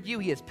delivered you.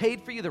 He has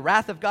paid for you. The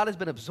wrath of God has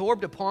been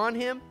absorbed upon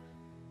him.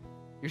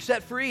 You're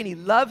set free, and he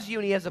loves you,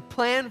 and he has a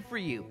plan for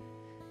you.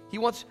 He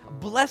wants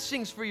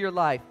blessings for your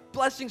life,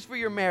 blessings for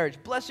your marriage,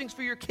 blessings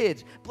for your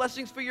kids,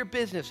 blessings for your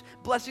business,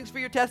 blessings for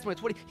your testimony.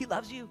 It's what he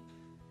loves you.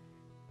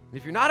 And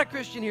if you're not a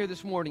Christian here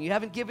this morning, you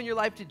haven't given your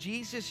life to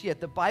Jesus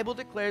yet, the Bible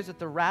declares that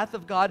the wrath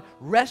of God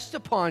rests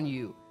upon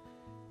you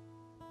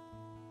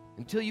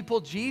until you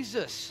pull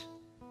Jesus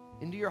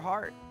into your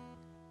heart,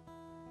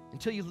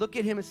 until you look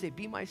at him and say,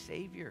 be my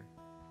Savior.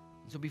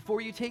 And so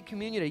before you take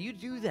communion, you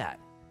do that.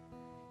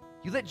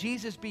 You let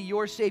Jesus be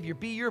your Savior,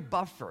 be your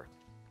buffer.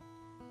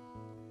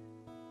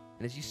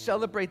 And as you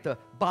celebrate the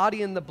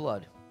body and the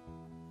blood,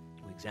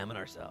 we examine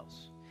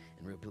ourselves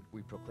and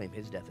we proclaim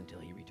his death until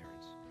he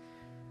returns.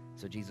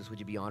 So Jesus, would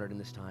you be honored in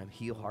this time?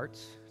 Heal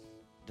hearts,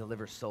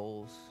 deliver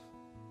souls,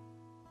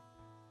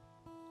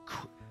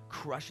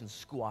 crush and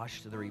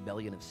squash the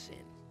rebellion of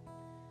sin.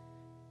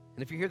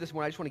 And if you're here this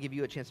morning, I just want to give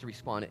you a chance to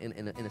respond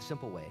in a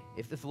simple way.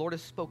 If the Lord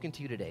has spoken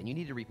to you today and you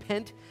need to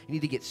repent, you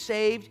need to get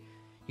saved,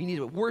 you need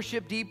to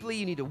worship deeply,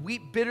 you need to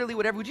weep bitterly,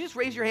 whatever, would you just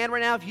raise your hand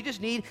right now if you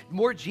just need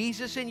more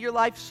Jesus in your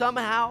life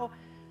somehow?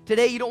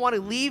 Today, you don't want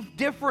to leave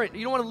different.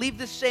 You don't want to leave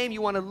the same.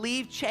 You want to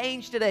leave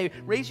changed today.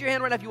 Raise your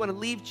hand right now if you want to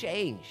leave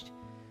changed.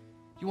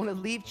 You want to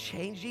leave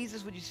change?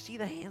 Jesus, would you see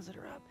the hands that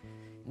are up?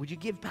 Would you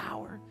give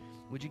power?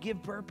 Would you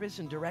give purpose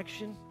and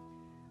direction?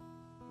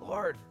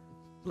 Lord,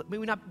 may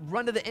we not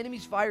run to the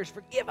enemy's fires.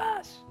 Forgive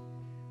us.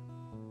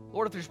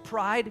 Lord, if there's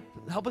pride,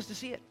 help us to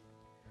see it.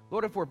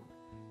 Lord, if we're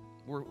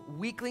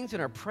weaklings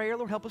in our prayer,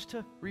 Lord, help us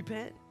to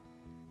repent.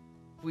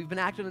 If we've been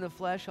acting in the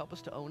flesh, help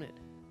us to own it.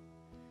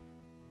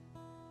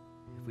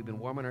 If we've been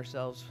warming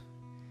ourselves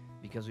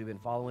because we've been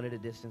following at a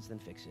distance, then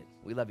fix it.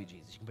 We love you,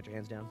 Jesus. You can put your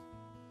hands down.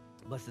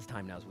 Bless this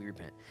time now as we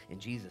repent. In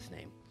Jesus'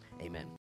 name, amen.